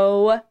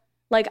so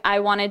like, I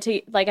wanted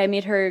to, like, I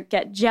made her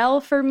get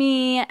gel for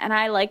me, and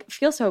I like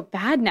feel so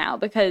bad now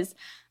because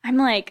I'm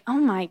like, oh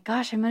my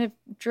gosh, I might have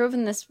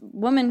driven this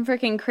woman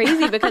freaking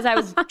crazy because I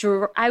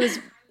was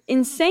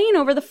insane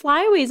over the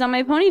flyaways on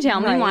my ponytail.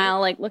 Right.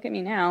 Meanwhile, like, look at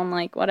me now. I'm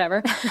like,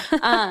 whatever.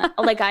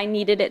 Like, I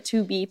needed it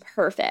to be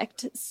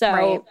perfect.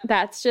 So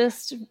that's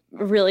just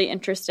really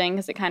interesting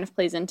because it kind of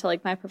plays into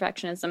like my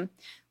perfectionism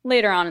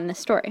later on in this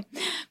story.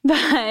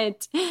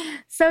 But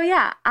so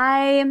yeah,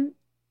 I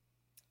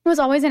was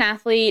always an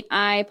athlete.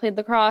 I played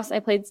lacrosse. I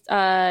played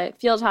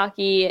field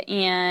hockey.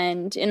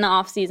 And in the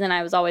off season,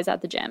 I was always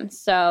at the gym.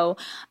 So,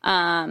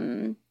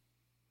 and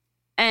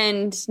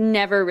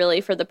never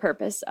really for the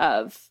purpose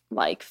of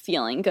like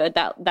feeling good.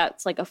 That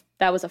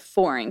was a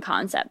foreign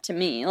concept to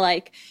me.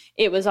 Like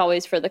it was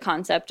always for the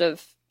concept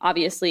of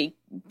obviously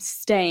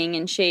staying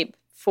in shape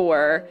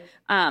for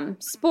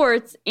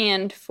sports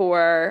and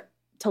to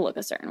look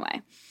a certain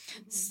way.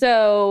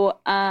 So,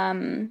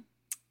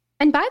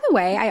 and by the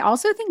way, I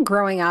also think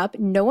growing up,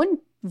 no one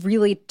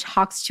really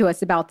talks to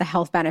us about the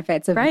health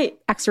benefits of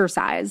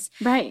exercise.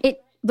 Right.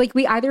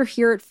 We either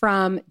hear it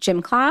from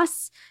gym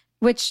class,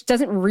 which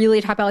doesn't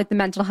really talk about like the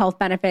mental health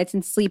benefits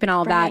and sleep and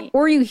all of that,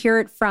 or you hear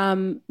it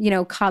from,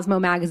 Cosmo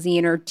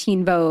magazine or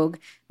Teen Vogue,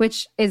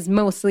 which is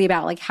mostly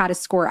about like how to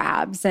score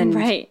abs and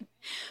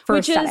for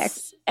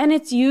aesthetics. And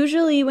it's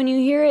usually when you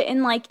hear it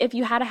in like, if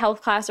you had a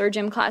health class or a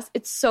gym class,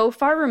 it's so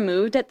far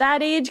removed at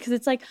that age because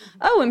it's like,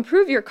 oh,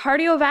 improve your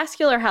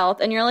cardiovascular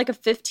health. And you're like a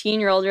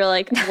 15-year-old. You're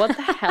like, what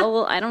the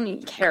hell? I don't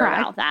even care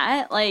about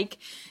that. Like,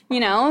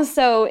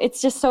 so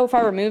it's just so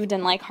far removed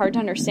and like hard to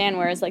understand.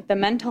 Whereas like the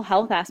mental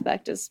health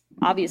aspect is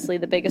obviously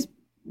the biggest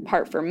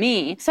part for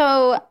me.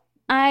 So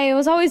I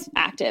was always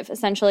active,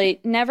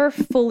 essentially, never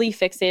fully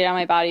fixated on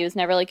my body. It was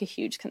never like a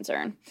huge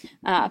concern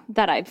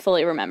that I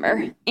fully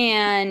remember.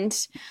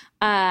 And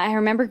I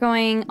remember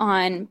going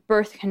on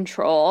birth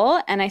control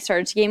and I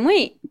started to gain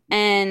weight.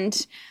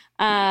 And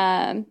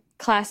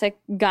classic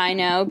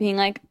gyno being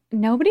like,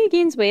 nobody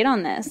gains weight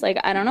on this. Like,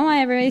 I don't know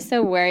why everybody's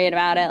so worried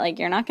about it. Like,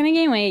 you're not going to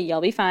gain weight. You'll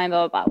be fine,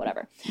 blah, blah, blah,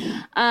 whatever.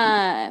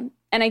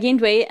 And I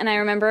gained weight. And I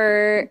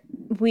remember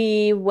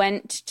we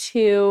went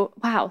to,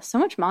 wow, so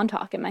much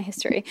Montauk in my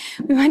history.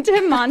 We went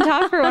to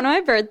Montauk for one of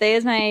my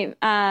birthdays.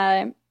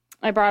 I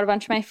brought a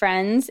bunch of my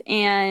friends.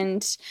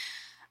 And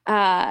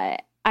I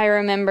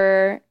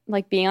remember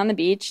like being on the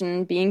beach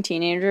and being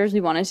teenagers.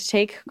 We wanted to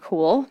take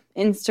cool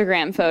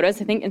Instagram photos.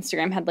 I think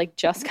Instagram had like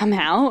just come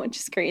out, which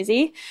is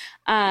crazy.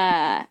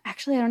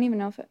 Actually, I don't even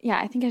know if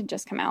I think it had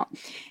just come out.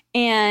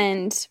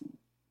 And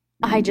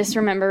I just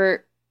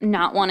remember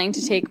not wanting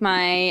to take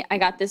I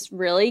got this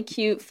really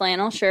cute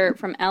flannel shirt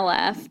from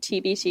LF,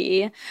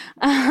 TBT.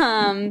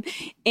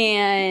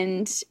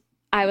 And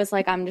I was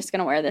like, I'm just going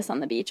to wear this on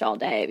the beach all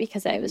day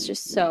because I was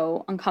just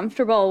so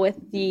uncomfortable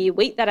with the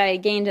weight that I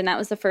gained. And that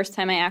was the first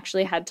time I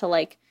actually had to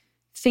like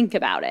think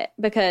about it,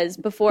 because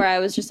before I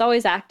was just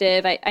always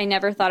active. I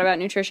never thought about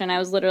nutrition. I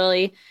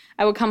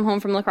would come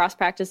home from lacrosse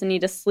practice and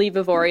eat a sleeve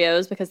of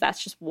Oreos because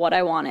that's just what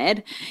I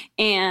wanted.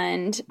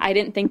 And I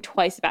didn't think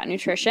twice about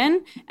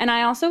nutrition. And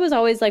I also was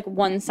always like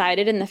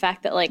one-sided in the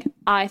fact that like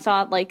I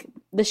thought like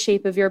the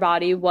shape of your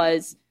body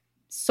was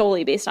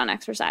solely based on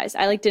exercise.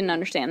 I like didn't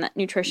understand that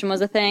nutrition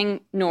was a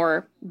thing,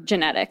 nor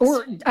genetics.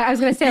 Or I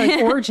was going to say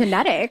like, or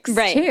genetics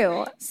right.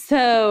 too.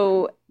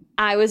 So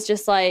I was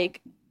just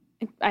like,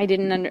 I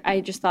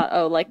just thought,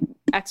 oh, like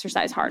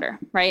exercise harder.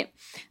 Right.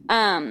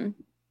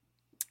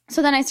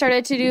 So then I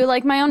started to do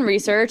like my own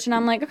research and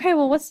I'm like, okay,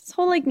 well, what's this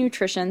whole like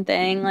nutrition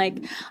thing? Like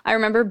I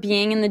remember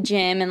being in the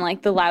gym and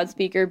like the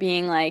loudspeaker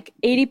being like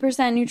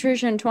 80%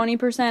 nutrition,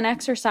 20%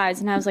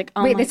 exercise. And I was like,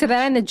 oh, wait, they said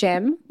that in the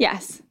gym?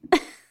 Yes.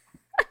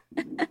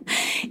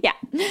 Yeah.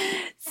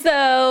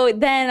 So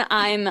then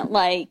I'm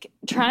like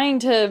trying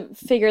to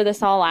figure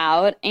this all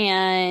out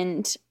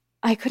and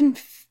I couldn't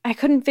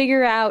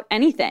figure out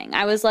anything.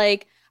 I was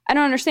like, I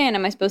don't understand.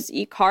 Am I supposed to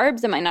eat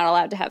carbs? Am I not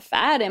allowed to have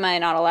fat? Am I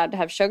not allowed to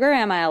have sugar?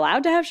 Am I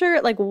allowed to have sugar?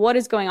 Like, what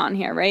is going on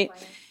here, right?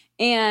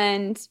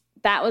 And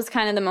that was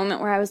kind of the moment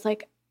where I was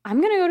like, I'm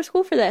going to go to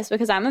school for this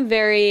because I'm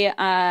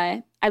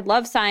I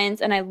love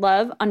science and I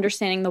love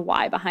understanding the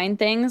why behind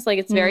things. Like,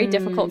 it's very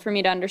difficult for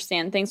me to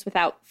understand things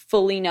without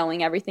fully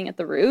knowing everything at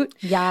the root.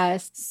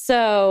 Yes.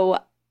 So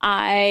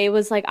I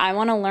was like, I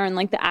want to learn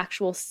like the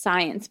actual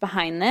science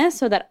behind this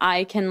so that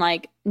I can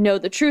like know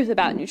the truth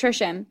about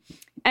nutrition.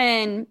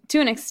 And to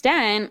an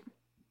extent,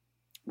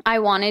 I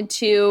wanted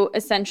to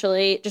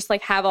essentially just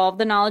like have all of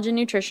the knowledge in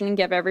nutrition and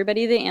give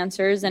everybody the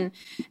answers and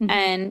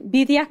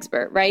be the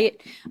expert,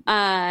 right?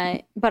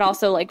 But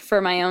also like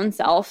for my own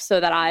self so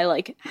that I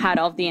like had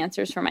all of the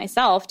answers for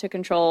myself to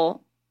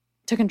control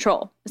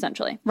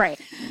essentially. Right.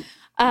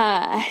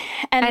 And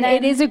then,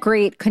 it is a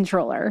great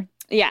controller.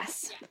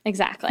 Yes,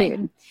 exactly.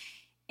 Food.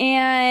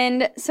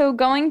 And so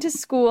going to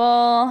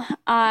school,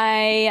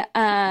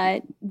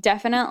 I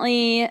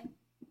definitely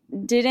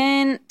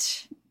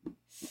didn't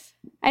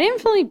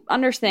fully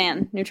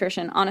understand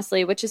nutrition,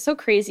 honestly, which is so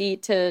crazy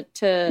to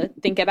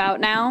think about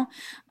now,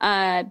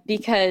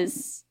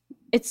 because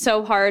it's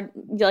so hard,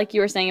 like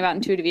you were saying about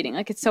intuitive eating,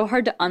 like it's so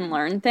hard to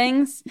unlearn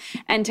things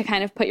and to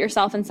kind of put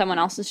yourself in someone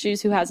else's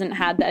shoes who hasn't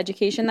had the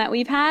education that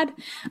we've had.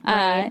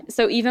 Right.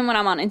 So even when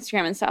I'm on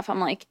Instagram and stuff, I'm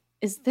like,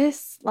 is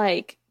this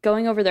like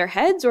going over their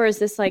heads or is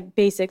this like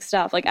basic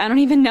stuff? Like, I don't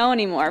even know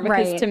anymore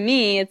because to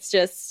me, it's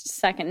just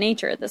second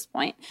nature at this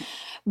point.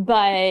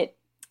 But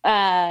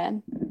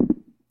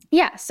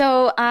yeah,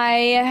 so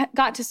I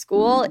got to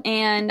school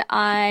and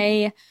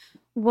I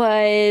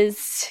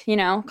was,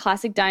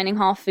 classic dining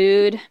hall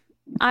food.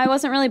 I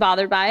wasn't really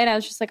bothered by it. I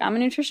was just like, I'm a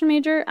nutrition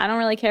major. I don't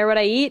really care what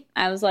I eat.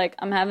 I was like,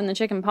 I'm having the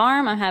chicken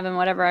parm. I'm having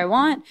whatever I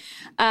want.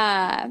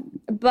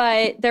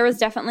 But there was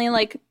definitely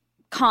like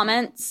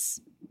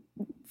comments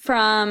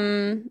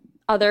from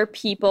other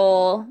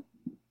people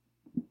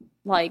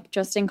like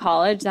just in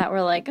college that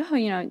were like,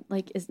 oh,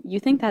 like, you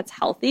think that's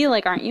healthy?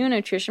 Like, aren't you a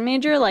nutrition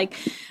major? Like,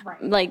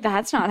 like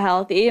that's not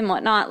healthy and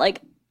whatnot.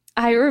 Like,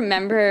 I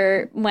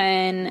remember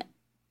when,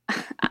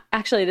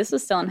 actually, this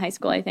was still in high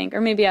school, I think,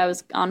 or maybe I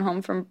was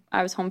home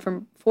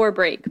from for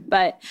break,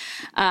 but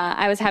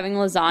I was having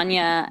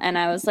lasagna and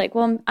I was like,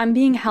 well, I'm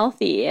being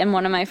healthy. And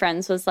one of my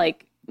friends was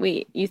like,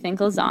 wait, you think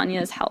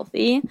lasagna is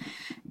healthy?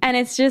 And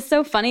it's just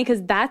so funny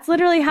because that's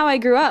literally how I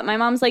grew up. My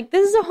mom's like,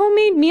 this is a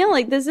homemade meal.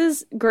 Like, this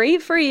is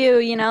great for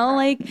you,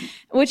 like,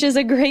 which is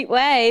a great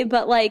way.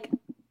 But like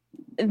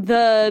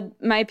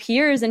my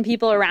peers and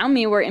people around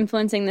me were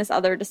influencing this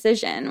other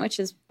decision, which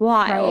is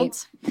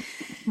wild.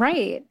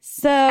 Right.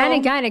 So, and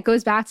again, it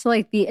goes back to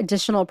like the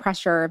additional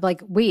pressure of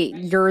like, wait,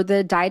 you're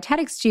the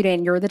dietetic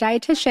student, you're the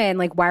dietitian.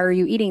 Like, why are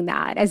you eating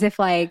that? As if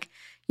like,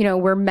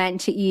 we're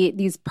meant to eat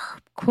these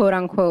quote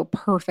unquote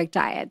perfect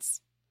diets.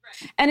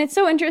 And it's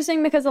so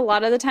interesting because a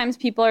lot of the times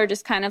people are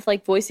just kind of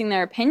like voicing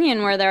their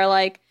opinion where they're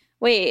like,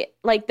 wait,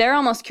 like they're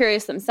almost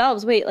curious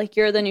themselves. Wait, like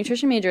you're the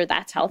nutrition major.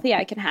 That's healthy.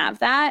 I can have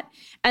that.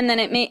 And then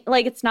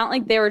it's not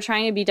like they were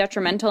trying to be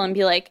detrimental and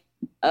be like,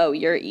 oh,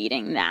 you're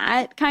eating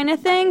that kind of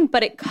thing.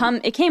 But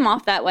it came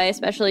off that way,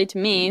 especially to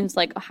me, who's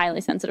like a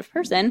highly sensitive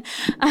person.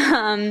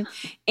 And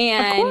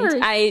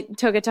I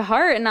took it to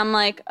heart and I'm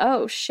like,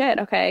 oh shit,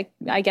 okay,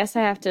 I guess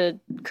I have to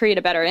create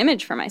a better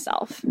image for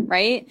myself,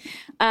 right?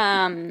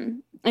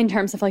 In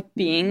terms of like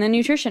being the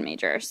nutrition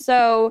major.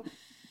 So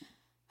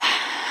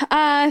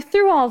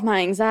through all of my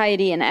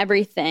anxiety and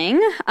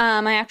everything,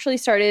 I actually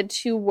started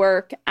to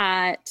work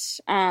at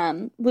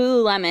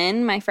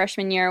Lululemon my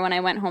freshman year when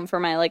I went home for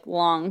my like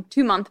long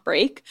 2-month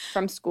break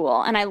from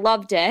school. And I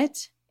loved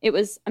it. It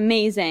was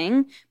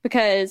amazing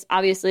because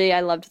obviously I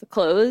loved the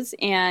clothes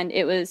and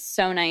it was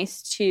so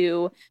nice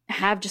to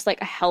have just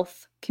like a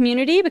health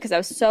community because I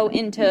was so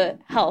into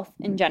health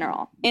in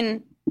general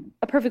in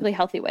a perfectly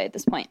healthy way at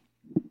this point.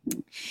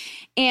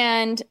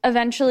 And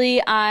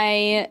eventually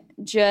I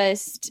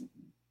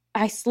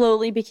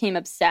slowly became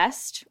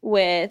obsessed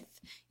with,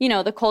 you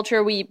know, the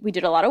culture. We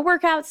did a lot of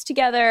workouts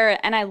together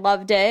and I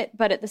loved it.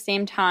 But at the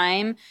same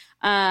time,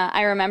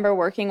 I remember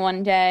working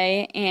one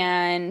day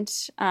and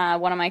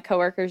one of my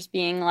coworkers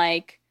being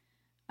like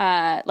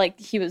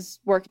he was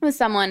working with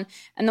someone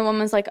and the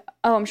woman was like,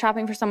 oh, I'm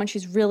shopping for someone.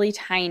 She's really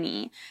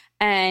tiny.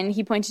 And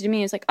he pointed to me.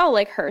 He was like, oh,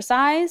 like her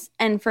size.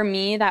 And for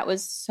me, that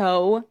was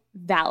so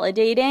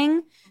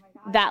validating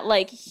that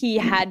like he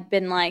had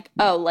been like,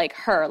 oh, like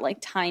her, like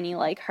tiny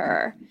like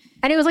her.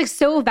 And it was like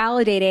so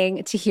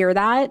validating to hear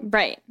that.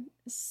 Right.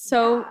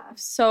 So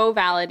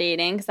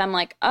validating because I'm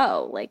like,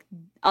 oh, like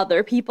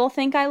other people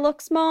think I look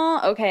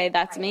small. Okay,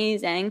 that's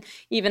amazing.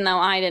 Even though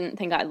I didn't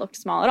think I looked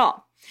small at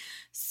all.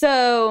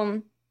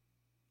 So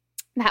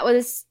that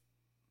was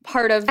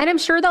part of... And I'm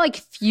sure that like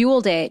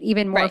fueled it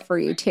even more for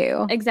you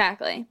too.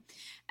 Exactly.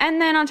 And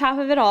then on top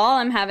of it all,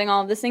 I'm having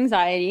all of this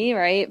anxiety,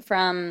 right,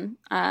 from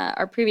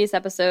our previous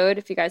episode.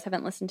 If you guys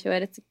haven't listened to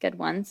it, it's a good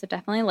one, so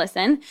definitely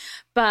listen.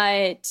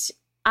 But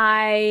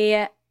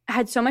I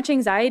had so much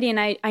anxiety and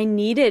I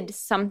needed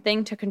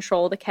something to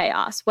control the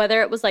chaos,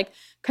 whether it was like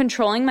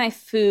controlling my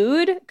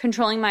food,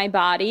 controlling my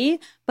body,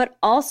 but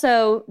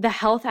also the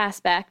health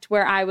aspect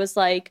where I was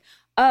like,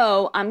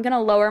 oh, I'm going to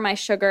lower my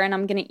sugar and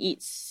I'm going to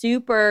eat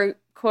super,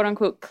 quote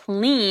unquote,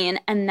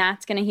 clean, and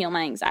that's going to heal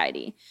my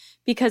anxiety.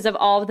 Because of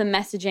all of the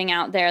messaging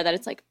out there that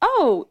it's like,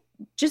 oh,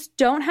 just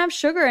don't have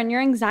sugar and your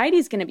anxiety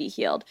is going to be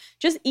healed.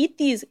 Just eat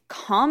these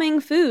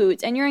calming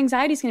foods and your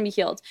anxiety is going to be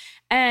healed.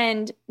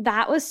 And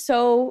that was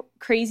so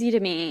crazy to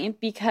me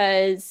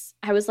because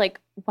I was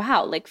like,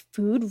 wow, like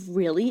food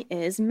really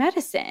is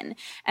medicine.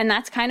 And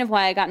that's kind of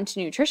why I got into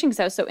nutrition because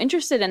I was so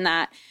interested in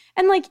that.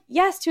 And like,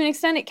 yes, to an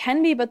extent it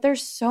can be, but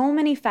there's so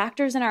many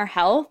factors in our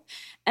health.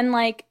 And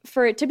like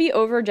for it to be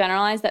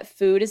overgeneralized that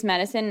food is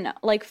medicine,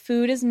 like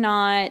food is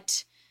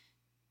not...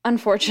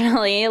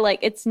 Unfortunately, like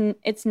it's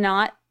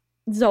not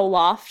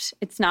Zoloft.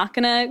 It's not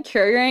going to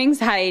cure your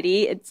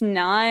anxiety. It's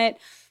not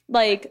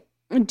like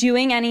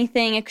doing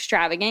anything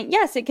extravagant.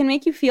 Yes, it can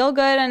make you feel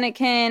good and it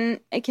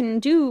can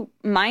do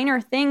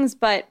minor things,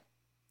 but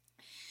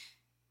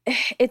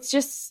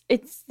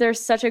there's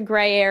such a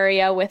gray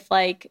area with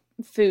like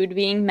food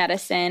being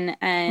medicine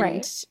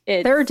and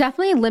there are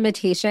definitely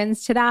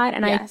limitations to that.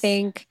 And yes. I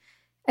think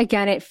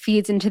again, it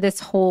feeds into this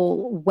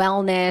whole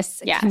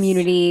wellness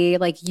community.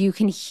 Like you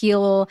can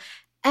heal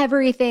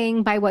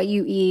everything by what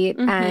you eat.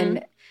 Mm-hmm.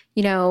 And,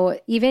 you know,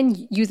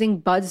 even using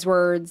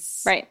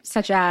buzzwords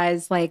such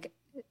as like,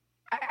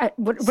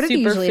 what do they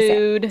usually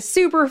say?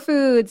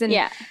 Superfoods. And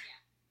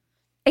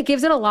it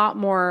gives it a lot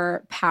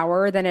more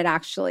power than it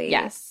actually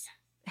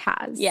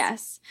has.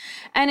 Yes.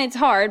 And it's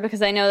hard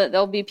because I know that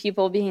there'll be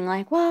people being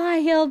like, well, I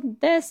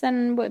healed this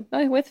and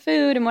with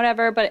food and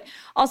whatever. But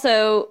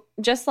also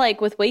just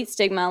like with weight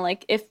stigma,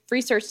 like if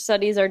research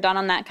studies are done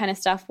on that kind of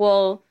stuff,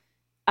 well,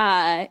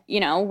 you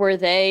know, were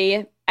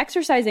they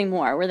exercising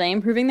more? Were they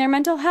improving their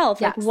mental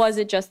health? Like, was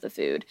it just the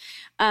food?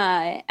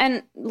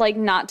 And like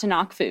not to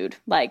knock food,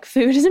 like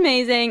food is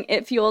amazing.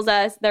 It fuels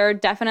us. There are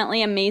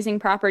definitely amazing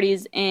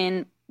properties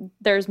in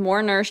there's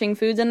more nourishing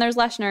foods and there's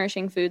less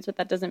nourishing foods, but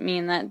that doesn't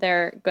mean that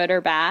they're good or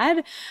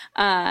bad.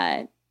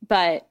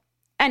 But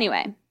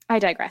anyway, I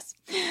digress.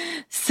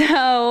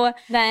 So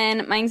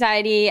then my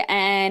anxiety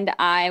and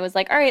I was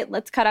like, all right,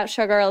 let's cut out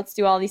sugar. Let's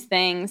do all these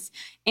things.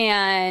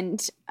 And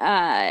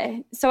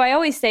so I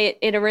always say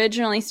it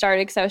originally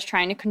started because I was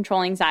trying to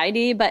control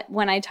anxiety. But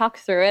when I talk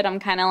through it, I'm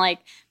kind of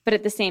like, but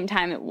at the same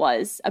time, it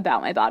was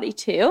about my body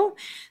too.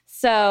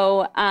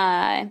 So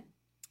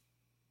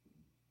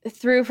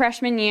through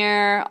freshman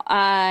year,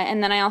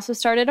 and then I also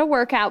started a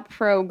workout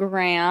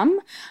program,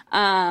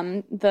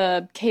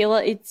 the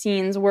Kayla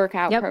Itzine's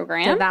workout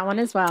program. Did that one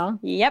as well.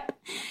 Yep.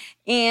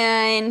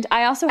 And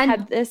I also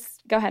had this,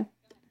 go ahead.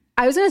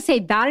 I was going to say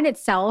that in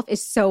itself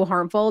is so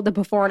harmful, the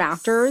before and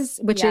afters,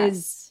 which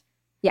is,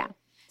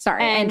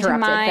 sorry, and I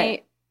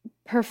interrupted.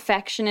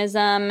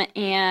 perfectionism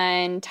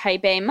and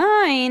type A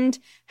mind,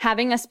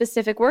 having a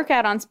specific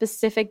workout on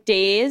specific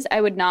days,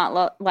 I would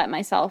not let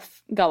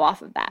myself go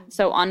off of that.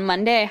 So on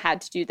Monday, I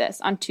had to do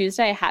this. On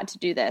Tuesday, I had to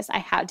do this. I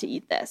had to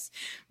eat this,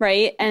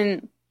 right?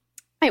 And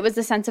it was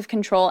a sense of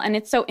control. And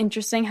it's so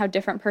interesting how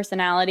different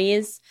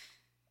personalities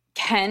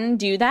can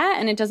do that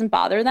and it doesn't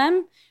bother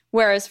them.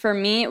 Whereas for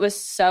me, it was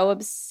so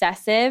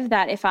obsessive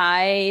that if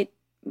I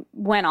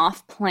went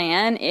off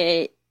plan,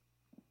 it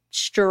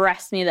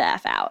stressed me the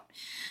F out.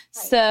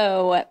 Right.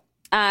 So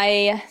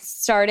I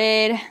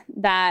started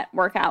that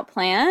workout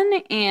plan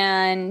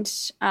and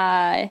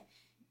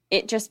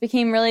it just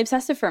became really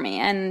obsessive for me.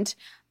 And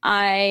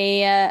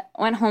I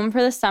went home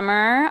for the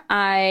summer.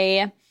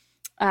 I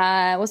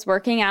was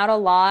working out a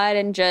lot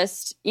and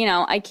just,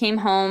 I came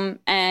home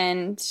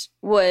and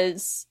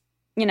was,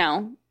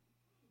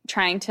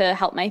 trying to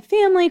help my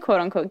family, quote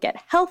unquote,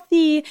 get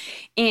healthy.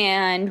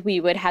 And we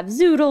would have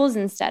zoodles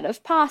instead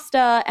of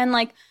pasta. And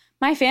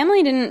my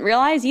family didn't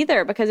realize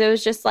either because it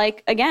was just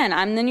again,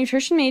 I'm the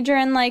nutrition major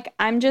and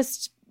I'm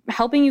just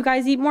helping you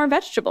guys eat more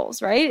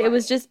vegetables, right? It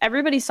was just,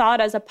 everybody saw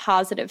it as a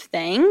positive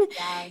thing.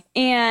 Yes.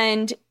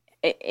 And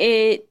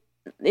it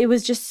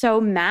was just so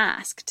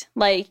masked.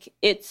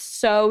 It's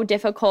so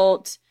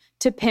difficult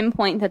to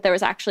pinpoint that there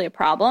was actually a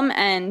problem.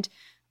 And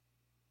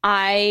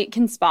I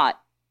can spot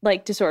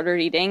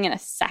disordered eating in a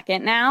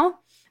second now.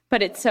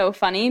 But it's so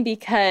funny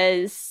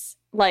because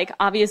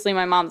obviously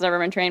my mom's never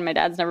been trained. My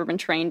dad's never been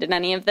trained in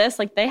any of this.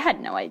 They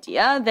had no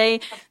idea.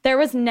 There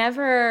was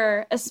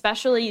never,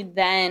 especially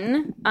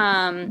then,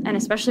 and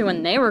especially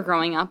when they were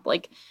growing up,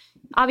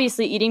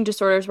 obviously eating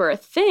disorders were a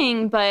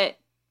thing, but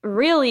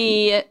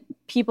really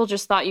people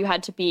just thought you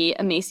had to be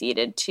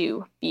emaciated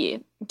to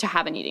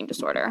have an eating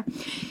disorder.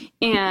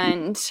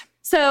 And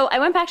so I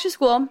went back to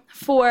school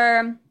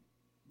for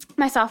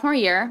my sophomore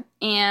year,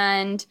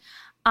 and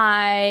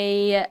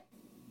I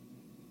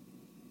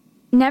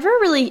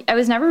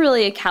was never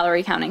really a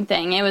calorie counting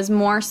thing. It was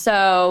more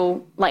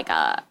so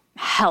a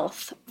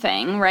health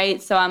thing,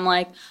 right? So I'm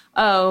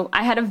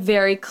I had a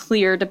very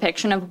clear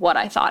depiction of what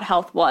I thought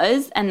health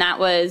was, and that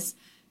was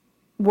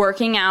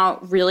working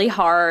out really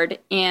hard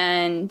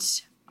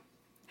and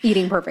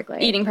eating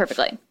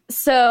perfectly.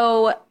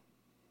 So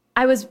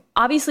I was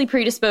obviously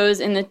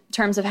predisposed in the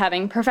terms of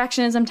having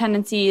perfectionism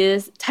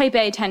tendencies, type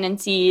A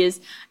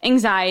tendencies,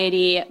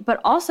 anxiety,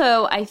 but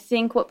also I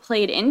think what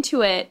played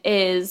into it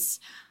is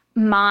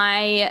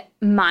my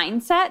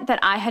mindset that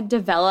I had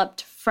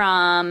developed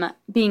from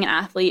being an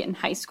athlete in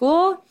high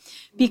school,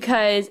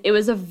 because it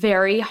was a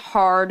very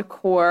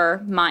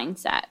hardcore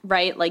mindset,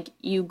 right?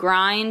 You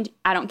grind,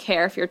 I don't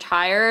care if you're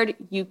tired,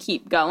 you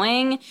keep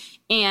going,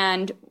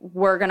 and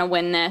we're going to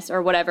win this,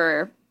 or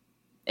whatever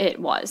it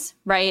was,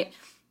 right?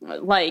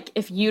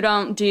 If you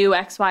don't do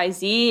X, Y,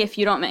 Z, if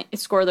you don't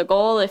score the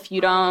goal, if you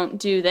don't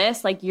do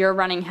this, you're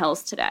running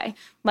hills today.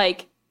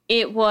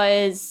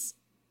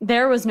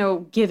 There was no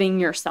giving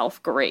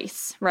yourself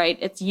grace, right?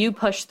 It's you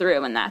push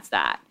through and that's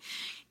that.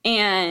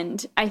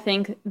 And I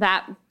think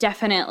that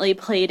definitely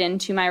played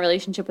into my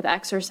relationship with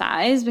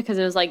exercise, because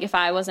it was if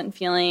I wasn't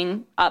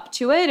feeling up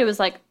to it, it was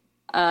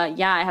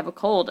yeah, I have a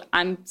cold.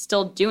 I'm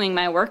still doing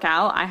my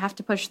workout. I have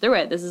to push through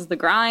it. This is the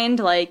grind.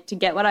 To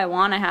get what I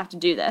want, I have to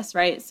do this,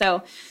 right?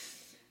 So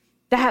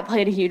that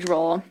played a huge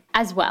role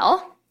as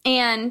well.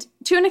 And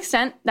to an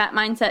extent, that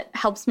mindset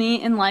helps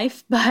me in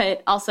life,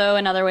 but also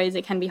in other ways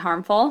it can be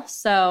harmful.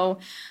 So,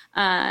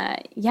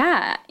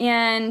 yeah.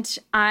 And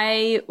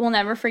I will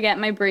never forget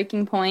my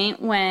breaking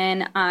point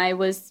when I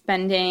was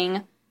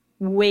spending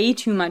way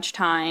too much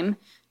time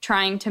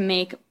trying to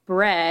make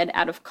bread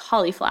out of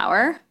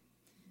cauliflower.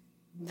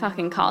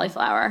 Fucking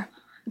cauliflower.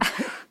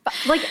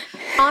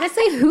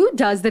 Honestly, who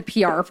does the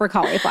PR for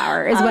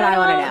cauliflower is what I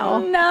want to know.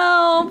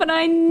 No, but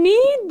I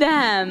need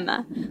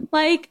them.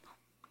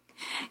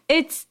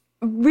 It's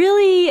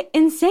really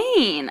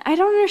insane. I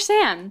don't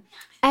understand.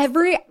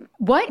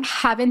 What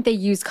haven't they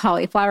used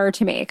cauliflower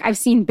to make? I've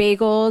seen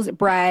bagels,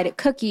 bread,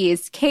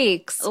 cookies,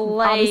 cakes,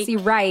 obviously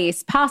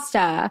rice,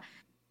 pasta.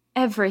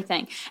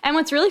 Everything. And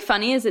what's really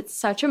funny is it's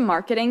such a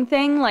marketing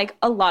thing.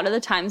 A lot of the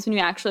times when you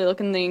actually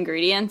look in the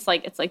ingredients,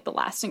 it's the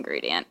last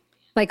ingredient.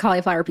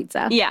 Cauliflower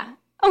pizza. Yeah.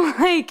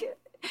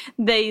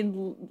 They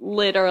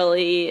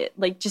literally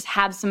just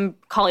have some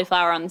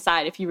cauliflower on the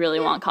side if you really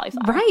want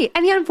cauliflower. Right.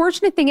 And the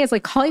unfortunate thing is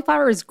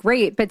cauliflower is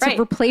great, but to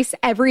replace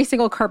every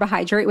single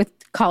carbohydrate with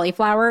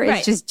cauliflower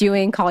is just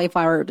doing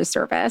cauliflower a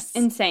disservice.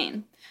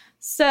 Insane.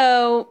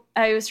 So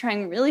I was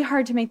trying really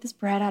hard to make this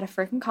bread out of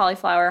freaking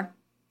cauliflower.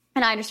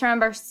 And I just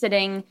remember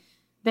sitting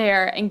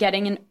there and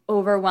getting an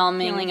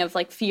overwhelming feeling of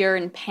fear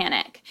and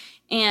panic.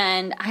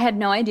 And I had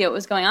no idea what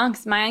was going on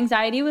because my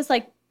anxiety was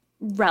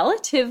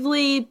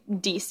relatively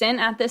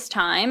decent at this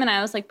time, and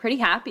I was pretty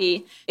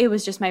happy. It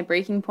was just my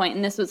breaking point.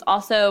 And this was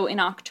also in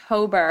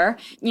October,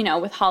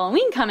 with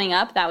Halloween coming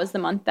up. That was the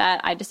month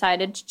that I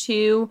decided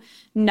to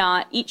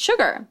not eat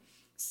sugar.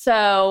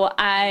 So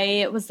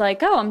I was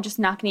like, oh, I'm just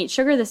not going to eat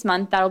sugar this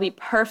month. That'll be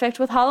perfect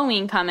with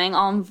Halloween coming.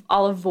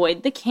 I'll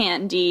avoid the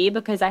candy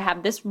because I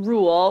have this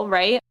rule,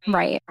 right?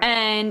 Right.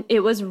 And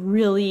it was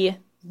really,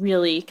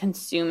 really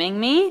consuming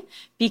me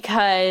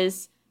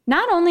because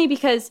not only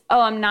because,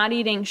 oh, I'm not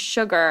eating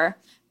sugar,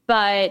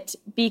 but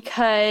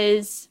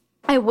because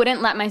I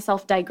wouldn't let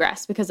myself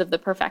digress because of the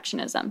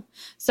perfectionism.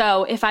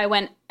 So if I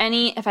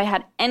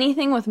had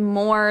anything with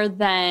more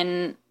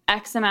than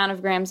X amount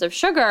of grams of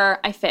sugar,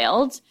 I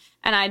failed,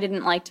 and I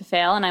didn't like to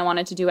fail, and I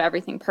wanted to do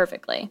everything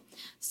perfectly.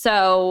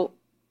 So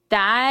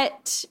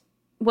that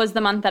was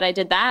the month that I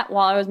did that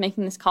while I was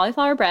making this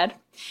cauliflower bread,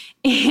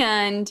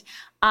 and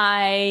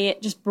I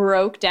just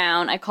broke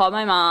down. I called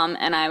my mom,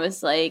 and I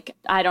was like,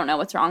 I don't know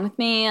what's wrong with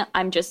me.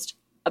 I'm just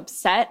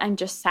upset. I'm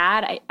just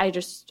sad.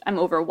 I'm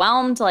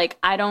overwhelmed. Like,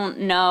 I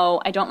don't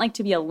know. I don't like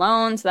to be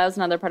alone. So that was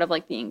another part of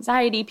like the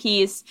anxiety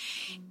piece.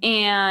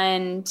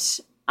 And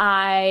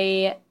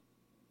I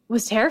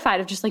was terrified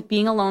of just like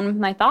being alone with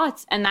my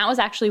thoughts. And that was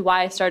actually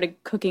why I started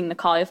cooking the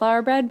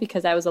cauliflower bread,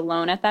 because I was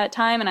alone at that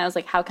time. And I was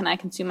like, how can I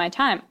consume my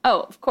time?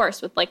 Oh, of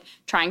course, with like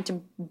trying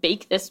to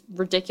bake this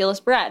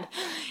ridiculous bread.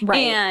 Right.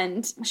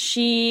 And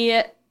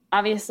she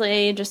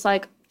obviously just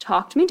like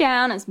talked me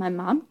down, as my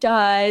mom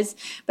does.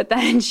 But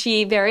then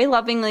she very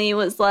lovingly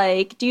was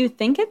like, do you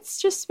think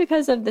it's just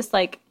because of this,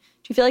 like,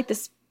 do you feel like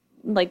this,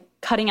 like,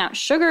 cutting out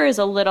sugar is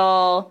a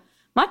little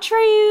much for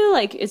you?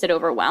 Like, is it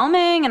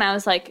overwhelming? And I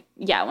was like,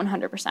 yeah,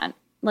 100%.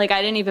 Like,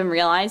 I didn't even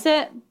realize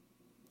it.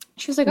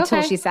 She was like, okay.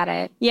 Until she said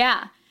it.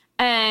 Yeah.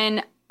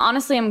 And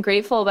honestly, I'm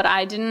grateful, but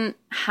I didn't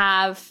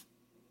have,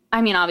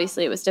 I mean,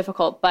 obviously it was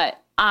difficult, but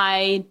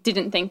I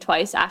didn't think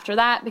twice after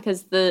that,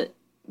 because the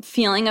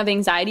feeling of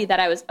anxiety that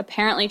I was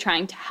apparently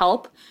trying to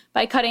help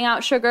by cutting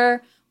out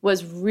sugar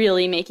was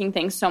really making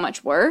things so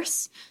much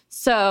worse.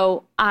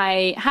 So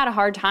I had a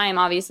hard time,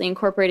 obviously,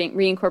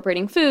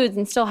 reincorporating foods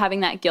and still having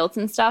that guilt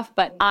and stuff,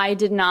 but I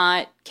did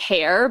not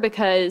care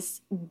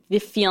because the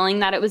feeling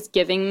that it was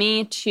giving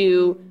me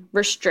to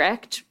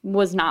restrict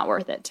was not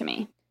worth it to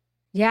me.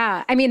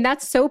 Yeah. I mean,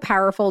 that's so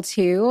powerful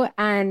too.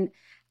 And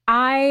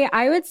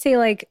I would say,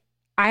 like,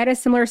 I had a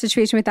similar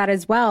situation with that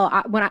as well.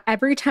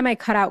 Every time I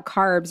cut out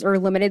carbs or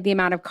limited the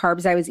amount of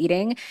carbs I was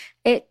eating,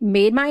 it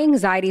made my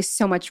anxiety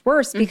so much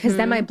worse, because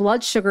then my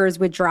blood sugars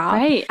would drop.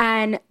 Right.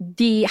 And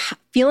the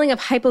feeling of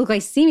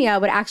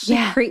hypoglycemia would actually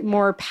create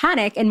more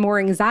panic and more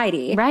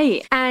anxiety.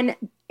 Right. And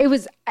it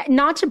was,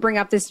 not to bring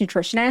up this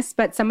nutritionist,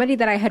 but somebody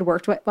that I had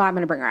worked with, well, I'm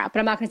going to bring her up, but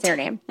I'm not going to say her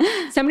name.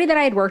 Somebody that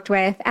I had worked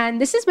with. And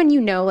this is when,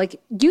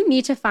 like, you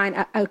need to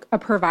find a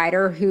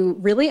provider who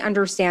really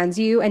understands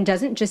you and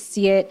doesn't just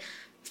see it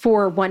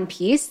for one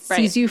piece,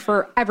 sees you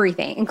for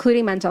everything,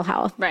 including mental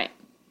health. Right.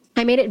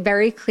 I made it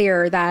very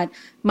clear that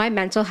my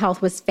mental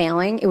health was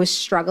failing. It was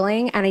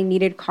struggling, and I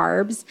needed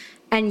carbs.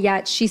 And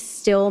yet she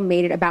still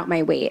made it about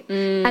my weight.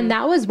 And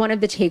that was one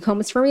of the take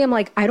homes for me. I'm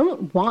like, I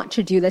don't want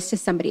to do this to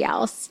somebody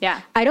else.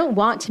 Yeah. I don't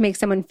want to make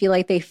someone feel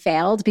like they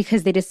failed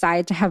because they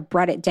decided to have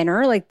bread at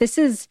dinner. Like,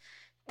 that's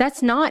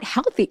not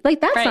healthy.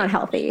 Like, that's not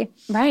healthy.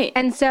 Right.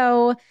 And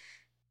so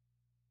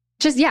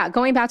just,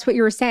 going back to what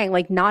you were saying,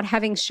 like, not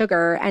having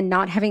sugar and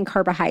not having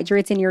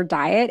carbohydrates in your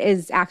diet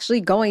is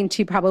actually going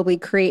to probably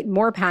create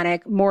more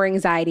panic, more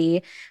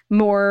anxiety,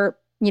 more,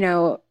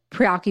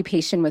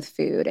 preoccupation with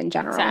food in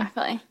general.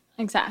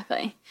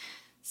 Exactly.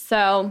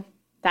 So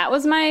that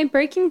was my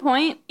breaking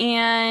point.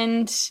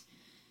 And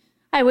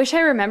I wish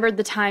I remembered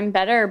the time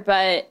better,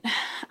 but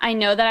I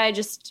know that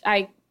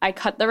I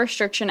cut the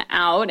restriction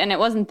out, and it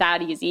wasn't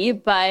that easy,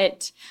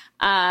 but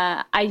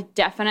I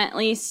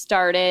definitely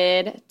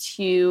started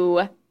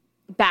to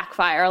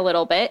backfire a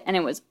little bit, and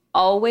it was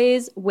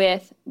always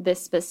with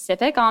this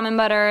specific almond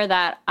butter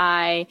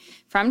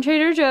from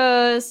Trader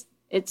Joe's.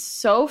 It's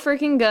so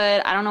freaking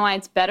good. I don't know why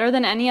it's better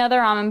than any other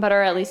almond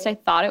butter. At least I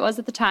thought it was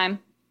at the time.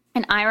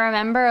 And I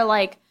remember,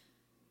 like,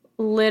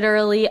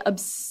 literally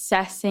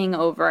obsessing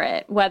over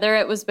it, whether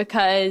it was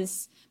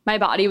because my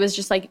body was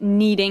just, like,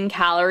 needing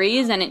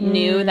calories, and it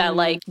knew that,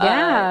 like,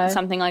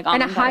 something like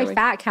almond butter. And a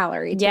high-fat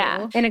calorie, too.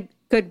 Yeah. In a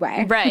good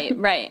way.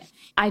 Right.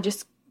 I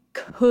just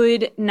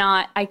could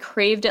not. I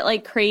craved it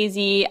like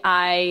crazy.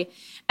 And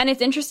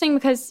it's interesting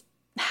because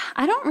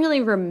I don't really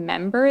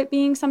remember it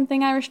being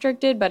something I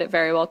restricted, but it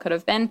very well could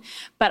have been.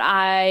 But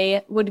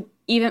I would,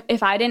 even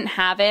if I didn't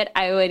have it,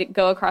 I would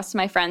go across to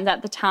my friends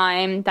at the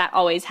time that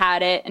always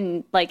had it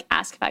and, like,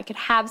 ask if I could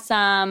have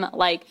some,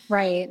 like,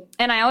 right.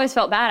 And I always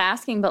felt bad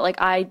asking, but, like,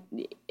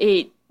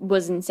 it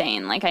was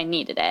insane. Like, I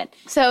needed it.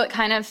 So it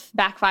kind of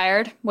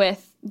backfired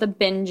with the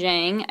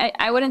binging.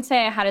 I wouldn't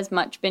say I had as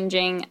much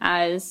binging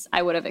as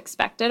I would have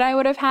expected I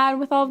would have had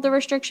with all of the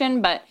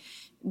restriction, but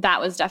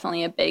that was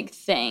definitely a big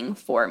thing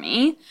for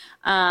me.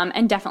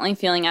 And definitely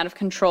feeling out of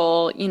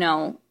control,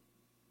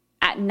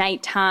 at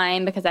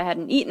nighttime because I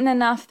hadn't eaten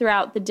enough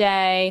throughout the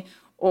day,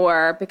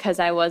 or because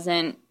I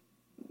wasn't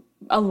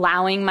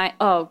allowing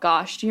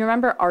do you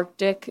remember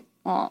Arctic?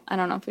 Well, I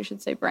don't know if we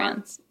should say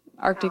brands.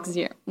 Arctic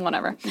Zero,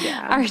 whatever.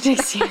 Yeah.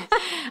 Arctic Zero.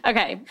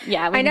 Okay,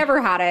 yeah. I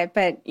never had it,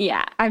 but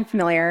yeah. I'm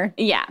familiar.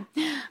 Yeah.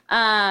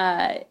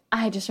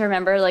 I just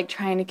remember like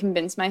trying to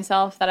convince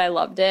myself that I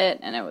loved it,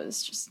 and it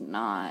was just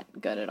not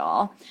good at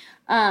all.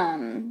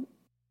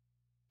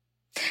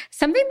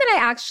 Something that I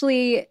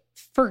actually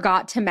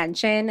forgot to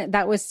mention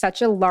that was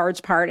such a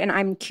large part, and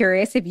I'm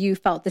curious if you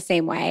felt the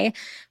same way,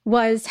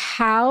 was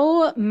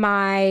how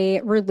my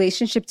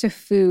relationship to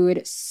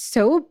food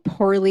so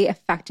poorly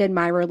affected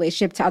my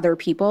relationship to other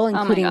people,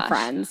 including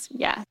friends.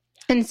 Yeah.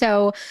 And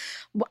so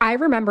I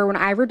remember when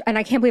and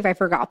I can't believe I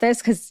forgot this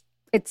because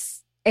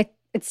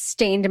it's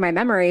stained in my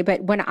memory,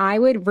 but when I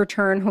would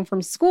return home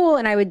from school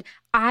and I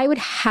would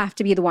have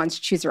to be the one to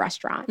choose a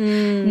restaurant.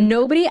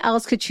 Nobody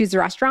else could choose a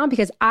restaurant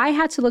because I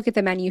had to look at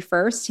the menu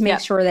first to make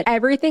sure that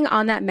everything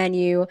on that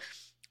menu,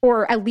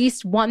 or at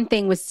least one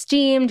thing, was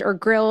steamed or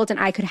grilled and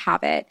I could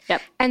have it.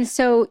 Yep. And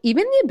so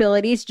even the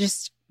ability to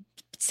just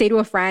say to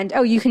a friend,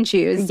 oh, you can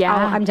choose. Yeah.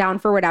 I'm down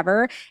for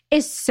whatever,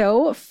 is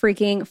so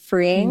freaking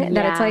freeing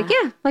that it's like,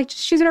 yeah, like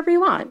just choose whatever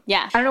you want.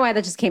 Yeah. I don't know why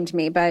that just came to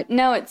me, but.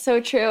 No, it's so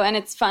true. And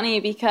it's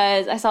funny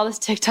because I saw this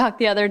TikTok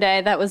the other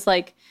day that was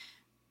like,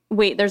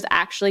 wait, there's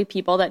actually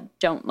people that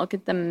don't look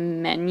at the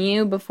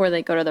menu before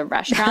they go to the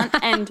restaurant.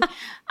 And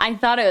I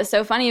thought it was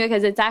so funny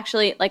because it's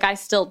actually, like, I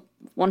still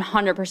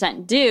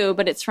 100% do,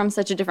 but it's from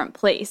such a different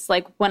place.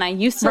 Like, when I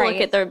used to look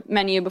at the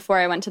menu before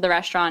I went to the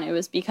restaurant, it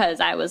was because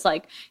I was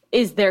like,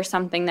 is there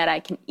something that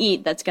I can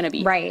eat that's going to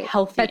be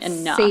healthy that's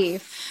enough?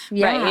 Safe.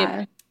 Yeah.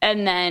 Right?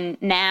 And then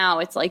now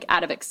it's like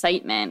out of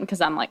excitement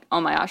because I'm like,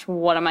 oh my gosh,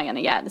 what am I going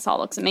to get? This all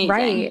looks amazing.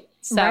 Right.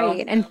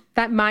 And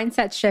that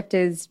mindset shift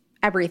is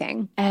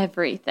everything.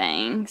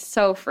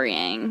 So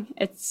freeing.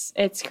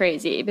 It's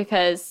crazy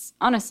because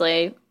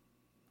honestly,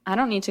 I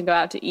don't need to go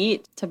out to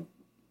eat to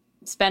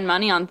spend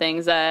money on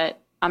things that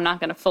I'm not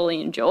going to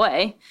fully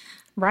enjoy.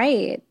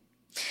 Right.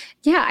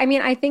 Yeah. I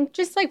mean, I think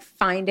just like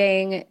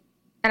finding,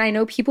 and I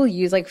know people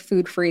use like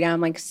food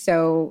freedom like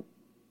so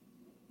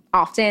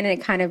often, and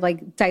it kind of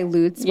like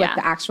dilutes what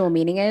the actual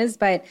meaning is.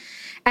 And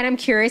I'm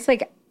curious,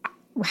 like,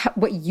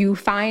 what you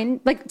find,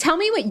 like, tell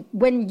me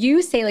when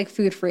you say like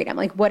food freedom,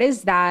 like what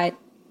does that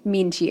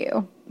mean to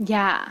you?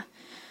 Yeah.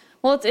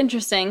 Well, it's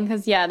interesting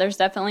because there's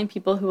definitely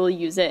people who will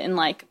use it in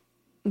like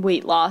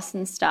weight loss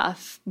and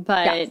stuff.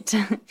 But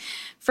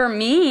for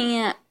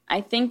me,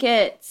 I think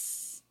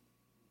it's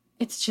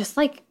just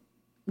like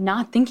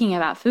not thinking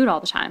about food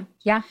all the time.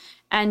 Yeah.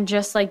 And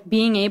just like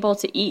being able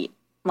to eat.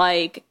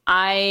 Like,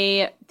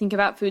 I think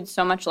about food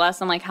so much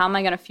less. I'm like, how am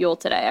I going to fuel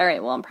today? All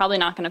right, well, I'm probably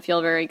not going to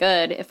feel very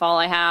good if all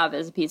I have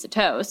is a piece of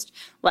toast.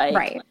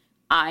 Like,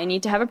 I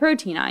need to have a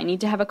protein. I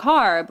need to have a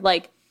carb.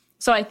 Like,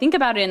 so I think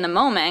about it in the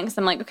moment because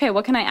I'm like, okay,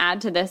 what can I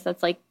add to this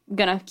that's, like,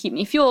 going to keep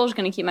me fueled,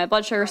 going to keep my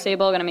blood sugar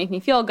stable, going to make me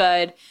feel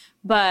good,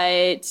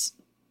 but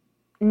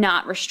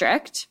not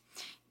restrict.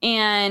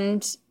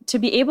 And to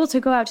be able to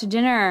go out to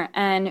dinner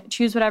and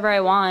choose whatever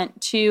I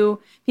want, to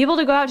be able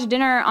to go out to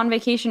dinner on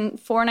vacation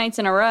 4 nights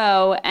in a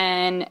row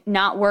and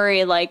not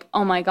worry like,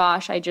 oh my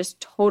gosh, I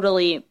just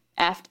totally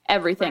effed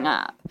everything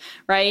up,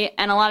 right?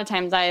 And a lot of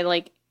times I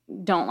like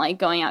don't like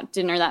going out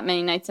to dinner that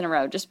many nights in a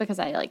row just because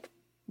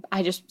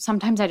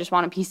sometimes I just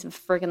want a piece of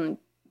freaking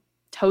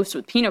toast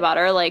with peanut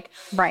butter. Like,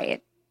 I'm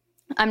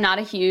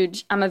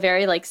a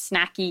very like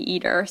snacky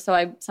eater.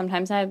 So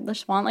sometimes I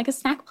just want like a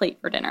snack plate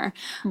for dinner.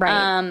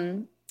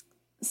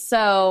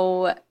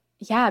 So,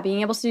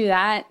 being able to do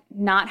that,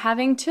 not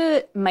having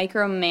to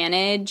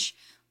micromanage,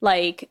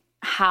 like,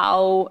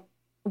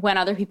 when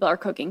other people are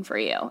cooking for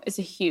you is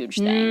a huge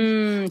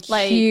thing.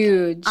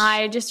 Huge.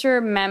 I just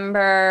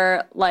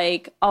remember,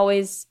 like,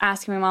 always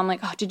asking my mom, like,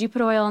 oh, did you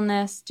put oil in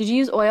this? Did you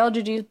use oil?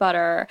 Did you use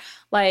butter?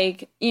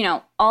 Like,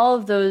 all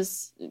of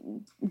those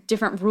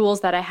different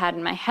rules that I had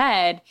in my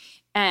head,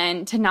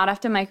 and to not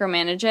have to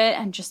micromanage it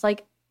and just,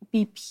 like,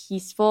 be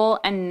peaceful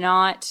and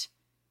not,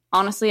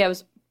 honestly, I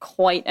was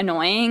quite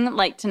annoying.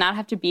 Like, to not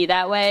have to be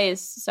that way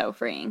is so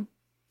freeing.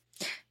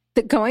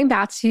 Going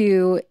back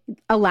to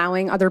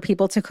allowing other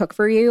people to cook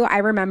for you, I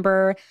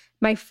remember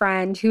my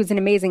friend who's an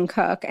amazing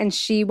cook, and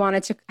she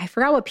wanted to, I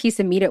forgot what piece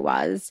of meat it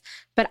was,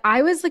 but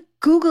I was like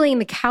Googling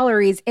the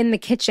calories in the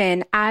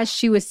kitchen as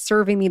she was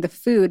serving me the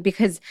food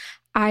because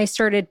I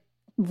started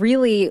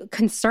really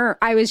concerned.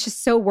 I was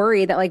just so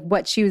worried that like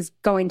what she was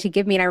going to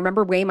give me. And I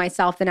remember weighing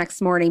myself the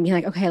next morning being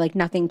like, okay, like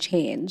nothing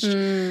changed.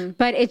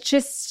 But it's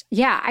just,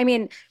 I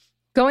mean,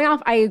 going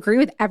off, I agree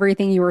with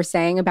everything you were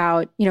saying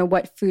about,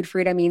 what food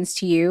freedom means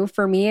to you.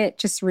 For me, it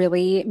just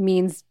really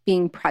means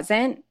being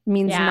present,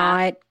 means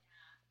not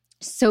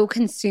so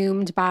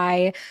consumed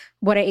by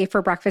what I ate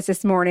for breakfast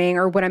this morning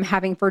or what I'm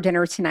having for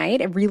dinner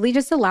tonight. It really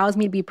just allows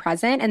me to be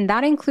present. And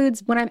that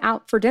includes when I'm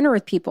out for dinner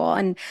with people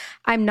and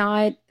I'm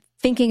not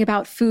thinking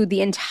about food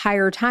the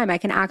entire time. I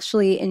can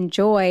actually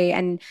enjoy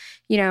and,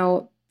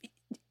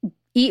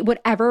 eat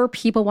whatever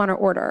people want to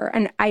order.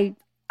 And I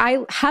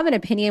have an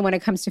opinion when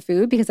it comes to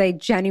food because I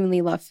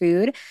genuinely love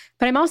food,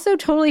 but I'm also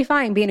totally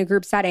fine being in a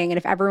group setting. And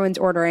if everyone's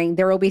ordering,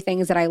 there will be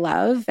things that I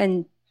love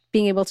and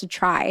being able to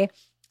try.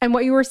 And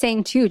what you were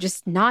saying too,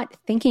 just not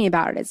thinking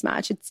about it as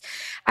much.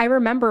 I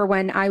remember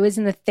when I was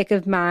in the thick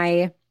of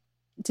my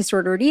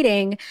disordered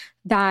eating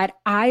that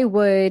I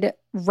would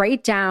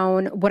write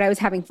down what I was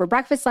having for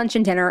breakfast, lunch,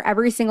 and dinner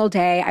every single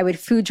day. I would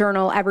food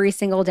journal every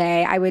single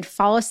day. I would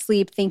fall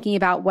asleep thinking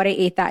about what I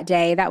ate that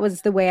day. That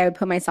was the way I would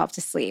put myself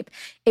to sleep.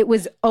 It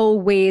was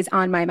always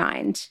on my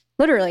mind.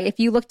 Literally, if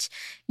you looked,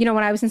 when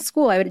I was in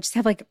school, I would just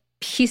have like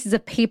pieces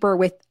of paper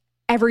with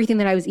everything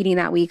that I was eating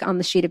that week on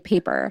the sheet of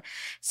paper.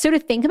 So to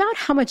think about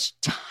how much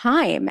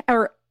time,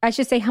 or I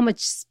should say how much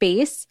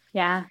space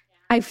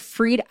I've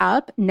freed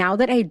up now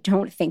that I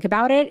don't think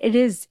about it, it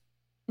is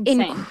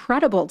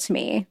incredible to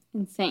me.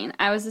 Insane.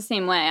 I was the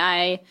same way.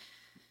 And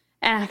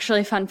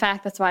actually, fun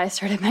fact, that's why I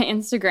started my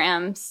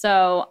Instagram.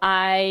 So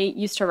I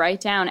used to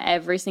write down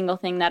every single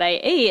thing that I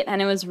ate.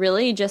 And it was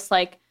really just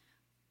like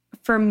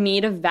for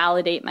me to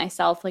validate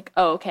myself, like,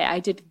 oh, okay, I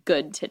did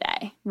good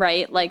today,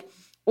 right? Like,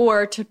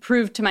 or to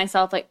prove to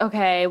myself, like,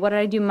 okay, what did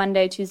I do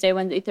Monday, Tuesday,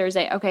 Wednesday,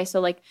 Thursday? Okay,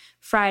 so like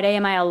Friday,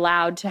 am I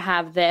allowed to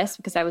have this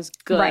because I was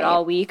good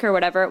all week or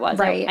whatever it was?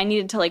 Right. I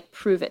needed to like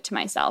prove it to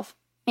myself.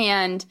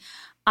 And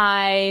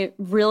I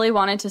really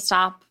wanted to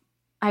stop.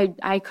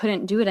 I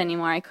couldn't do it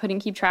anymore. I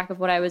couldn't keep track of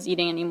what I was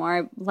eating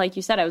anymore. Like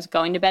you said, I was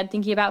going to bed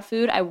thinking about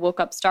food. I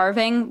woke up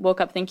starving, woke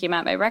up thinking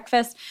about my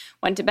breakfast,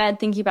 went to bed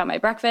thinking about my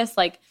breakfast.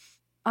 Like,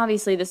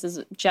 obviously this is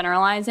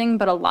generalizing,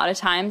 but a lot of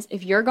times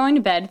if you're going to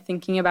bed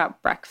thinking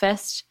about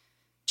breakfast,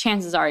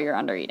 chances are you're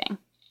under eating.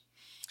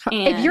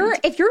 And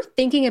if you're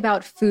thinking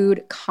about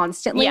food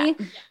constantly,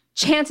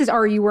 chances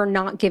are you are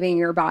not giving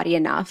your body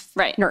enough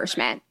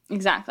nourishment.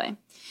 Exactly.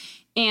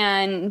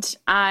 And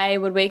I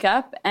would wake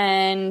up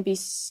and be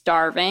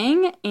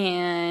starving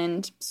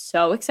and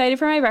so excited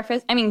for my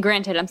breakfast. I mean,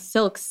 granted, I'm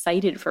still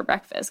excited for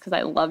breakfast because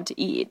I love to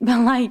eat,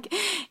 but like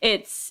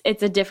it's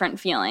a different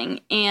feeling.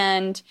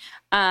 And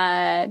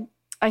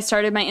I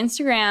started my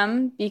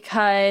Instagram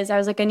because I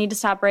was like, I need to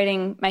stop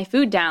writing my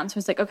food down. So I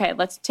was like, okay,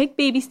 let's take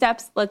baby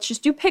steps. Let's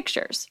just do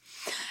pictures.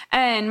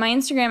 And my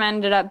Instagram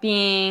ended up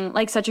being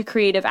like such a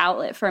creative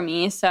outlet for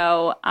me.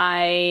 So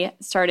I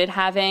started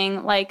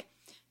having like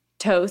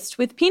toast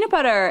with peanut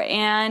butter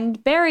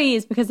and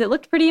berries because it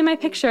looked pretty in my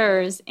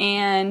pictures.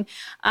 And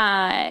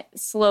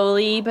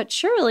slowly but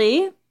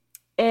surely,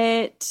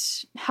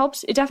 it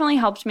helped. It definitely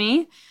helped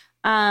me.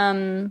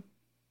 And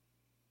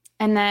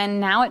then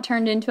now it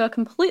turned into a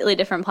completely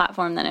different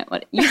platform than it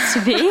used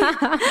to be.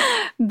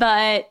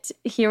 But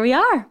here we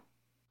are.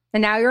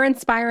 And now you're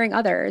inspiring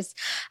others.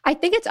 I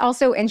think it's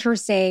also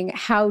interesting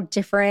how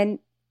different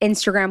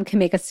Instagram can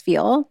make us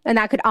feel. And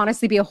that could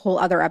honestly be a whole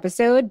other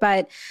episode.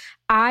 But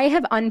I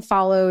have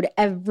unfollowed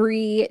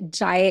every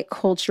diet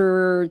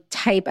culture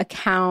type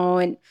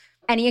account,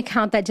 any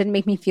account that didn't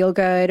make me feel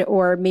good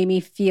or made me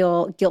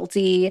feel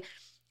guilty.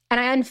 And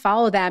I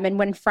unfollow them. And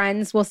when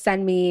friends will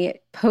send me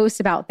posts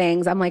about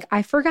things, I'm like,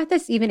 I forgot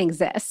this even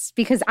exists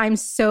because I'm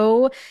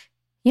so,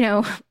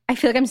 I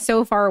feel like I'm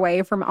so far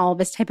away from all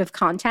this type of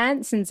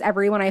content since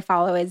everyone I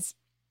follow is,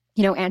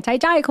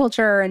 anti-diet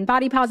culture and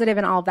body positive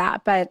and all of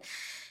that. But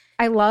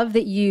I love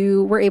that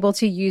you were able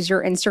to use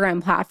your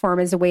Instagram platform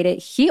as a way to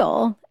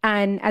heal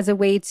and as a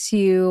way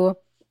to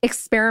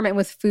experiment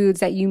with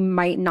foods that you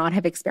might not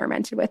have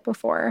experimented with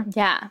before.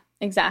 Yeah,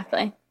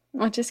 exactly.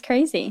 Which is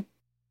crazy.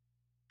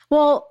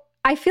 Well,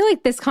 I feel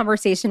like this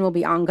conversation will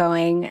be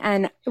ongoing.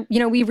 And,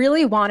 we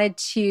really wanted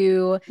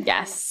to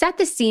set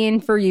the scene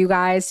for you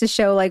guys to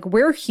show like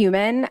we're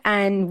human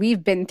and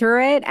we've been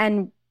through it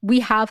and we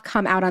have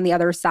come out on the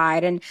other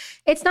side. And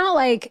it's not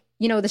like,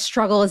 the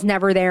struggle is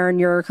never there and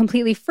you're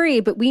completely free,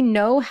 but we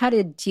know how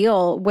to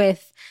deal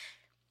with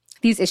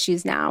these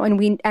issues now. And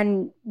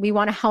we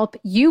want to help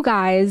you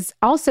guys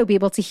also be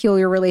able to heal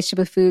your relationship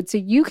with food so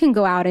you can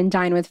go out and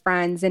dine with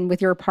friends and with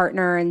your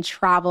partner and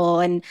travel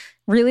and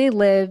really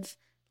live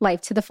life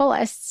to the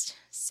fullest.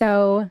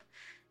 So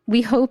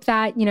we hope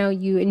that,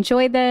 you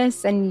enjoyed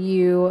this and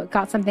you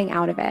got something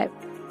out of it.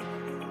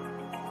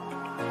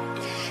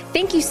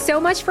 Thank you so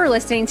much for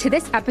listening to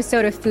this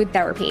episode of Food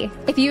Therapy.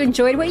 If you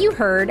enjoyed what you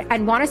heard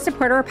and want to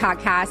support our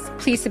podcast,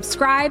 please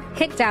subscribe,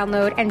 hit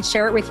download, and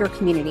share it with your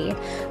community.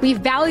 We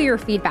value your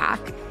feedback.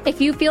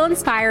 If you feel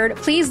inspired,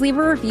 please leave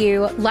a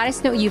review, let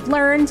us know what you've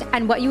learned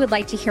and what you would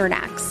like to hear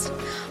next.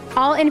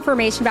 All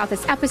information about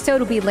this episode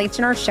will be linked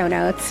in our show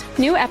notes.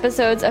 New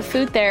episodes of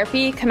Food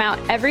Therapy come out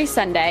every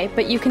Sunday,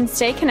 but you can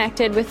stay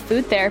connected with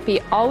Food Therapy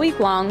all week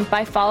long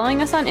by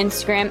following us on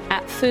Instagram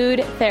at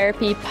Food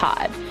Therapy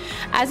Pod.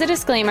 As a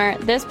disclaimer,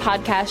 this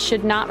podcast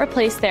should not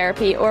replace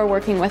therapy or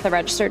working with a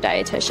registered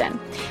dietitian.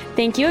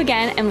 Thank you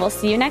again, and we'll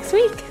see you next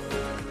week.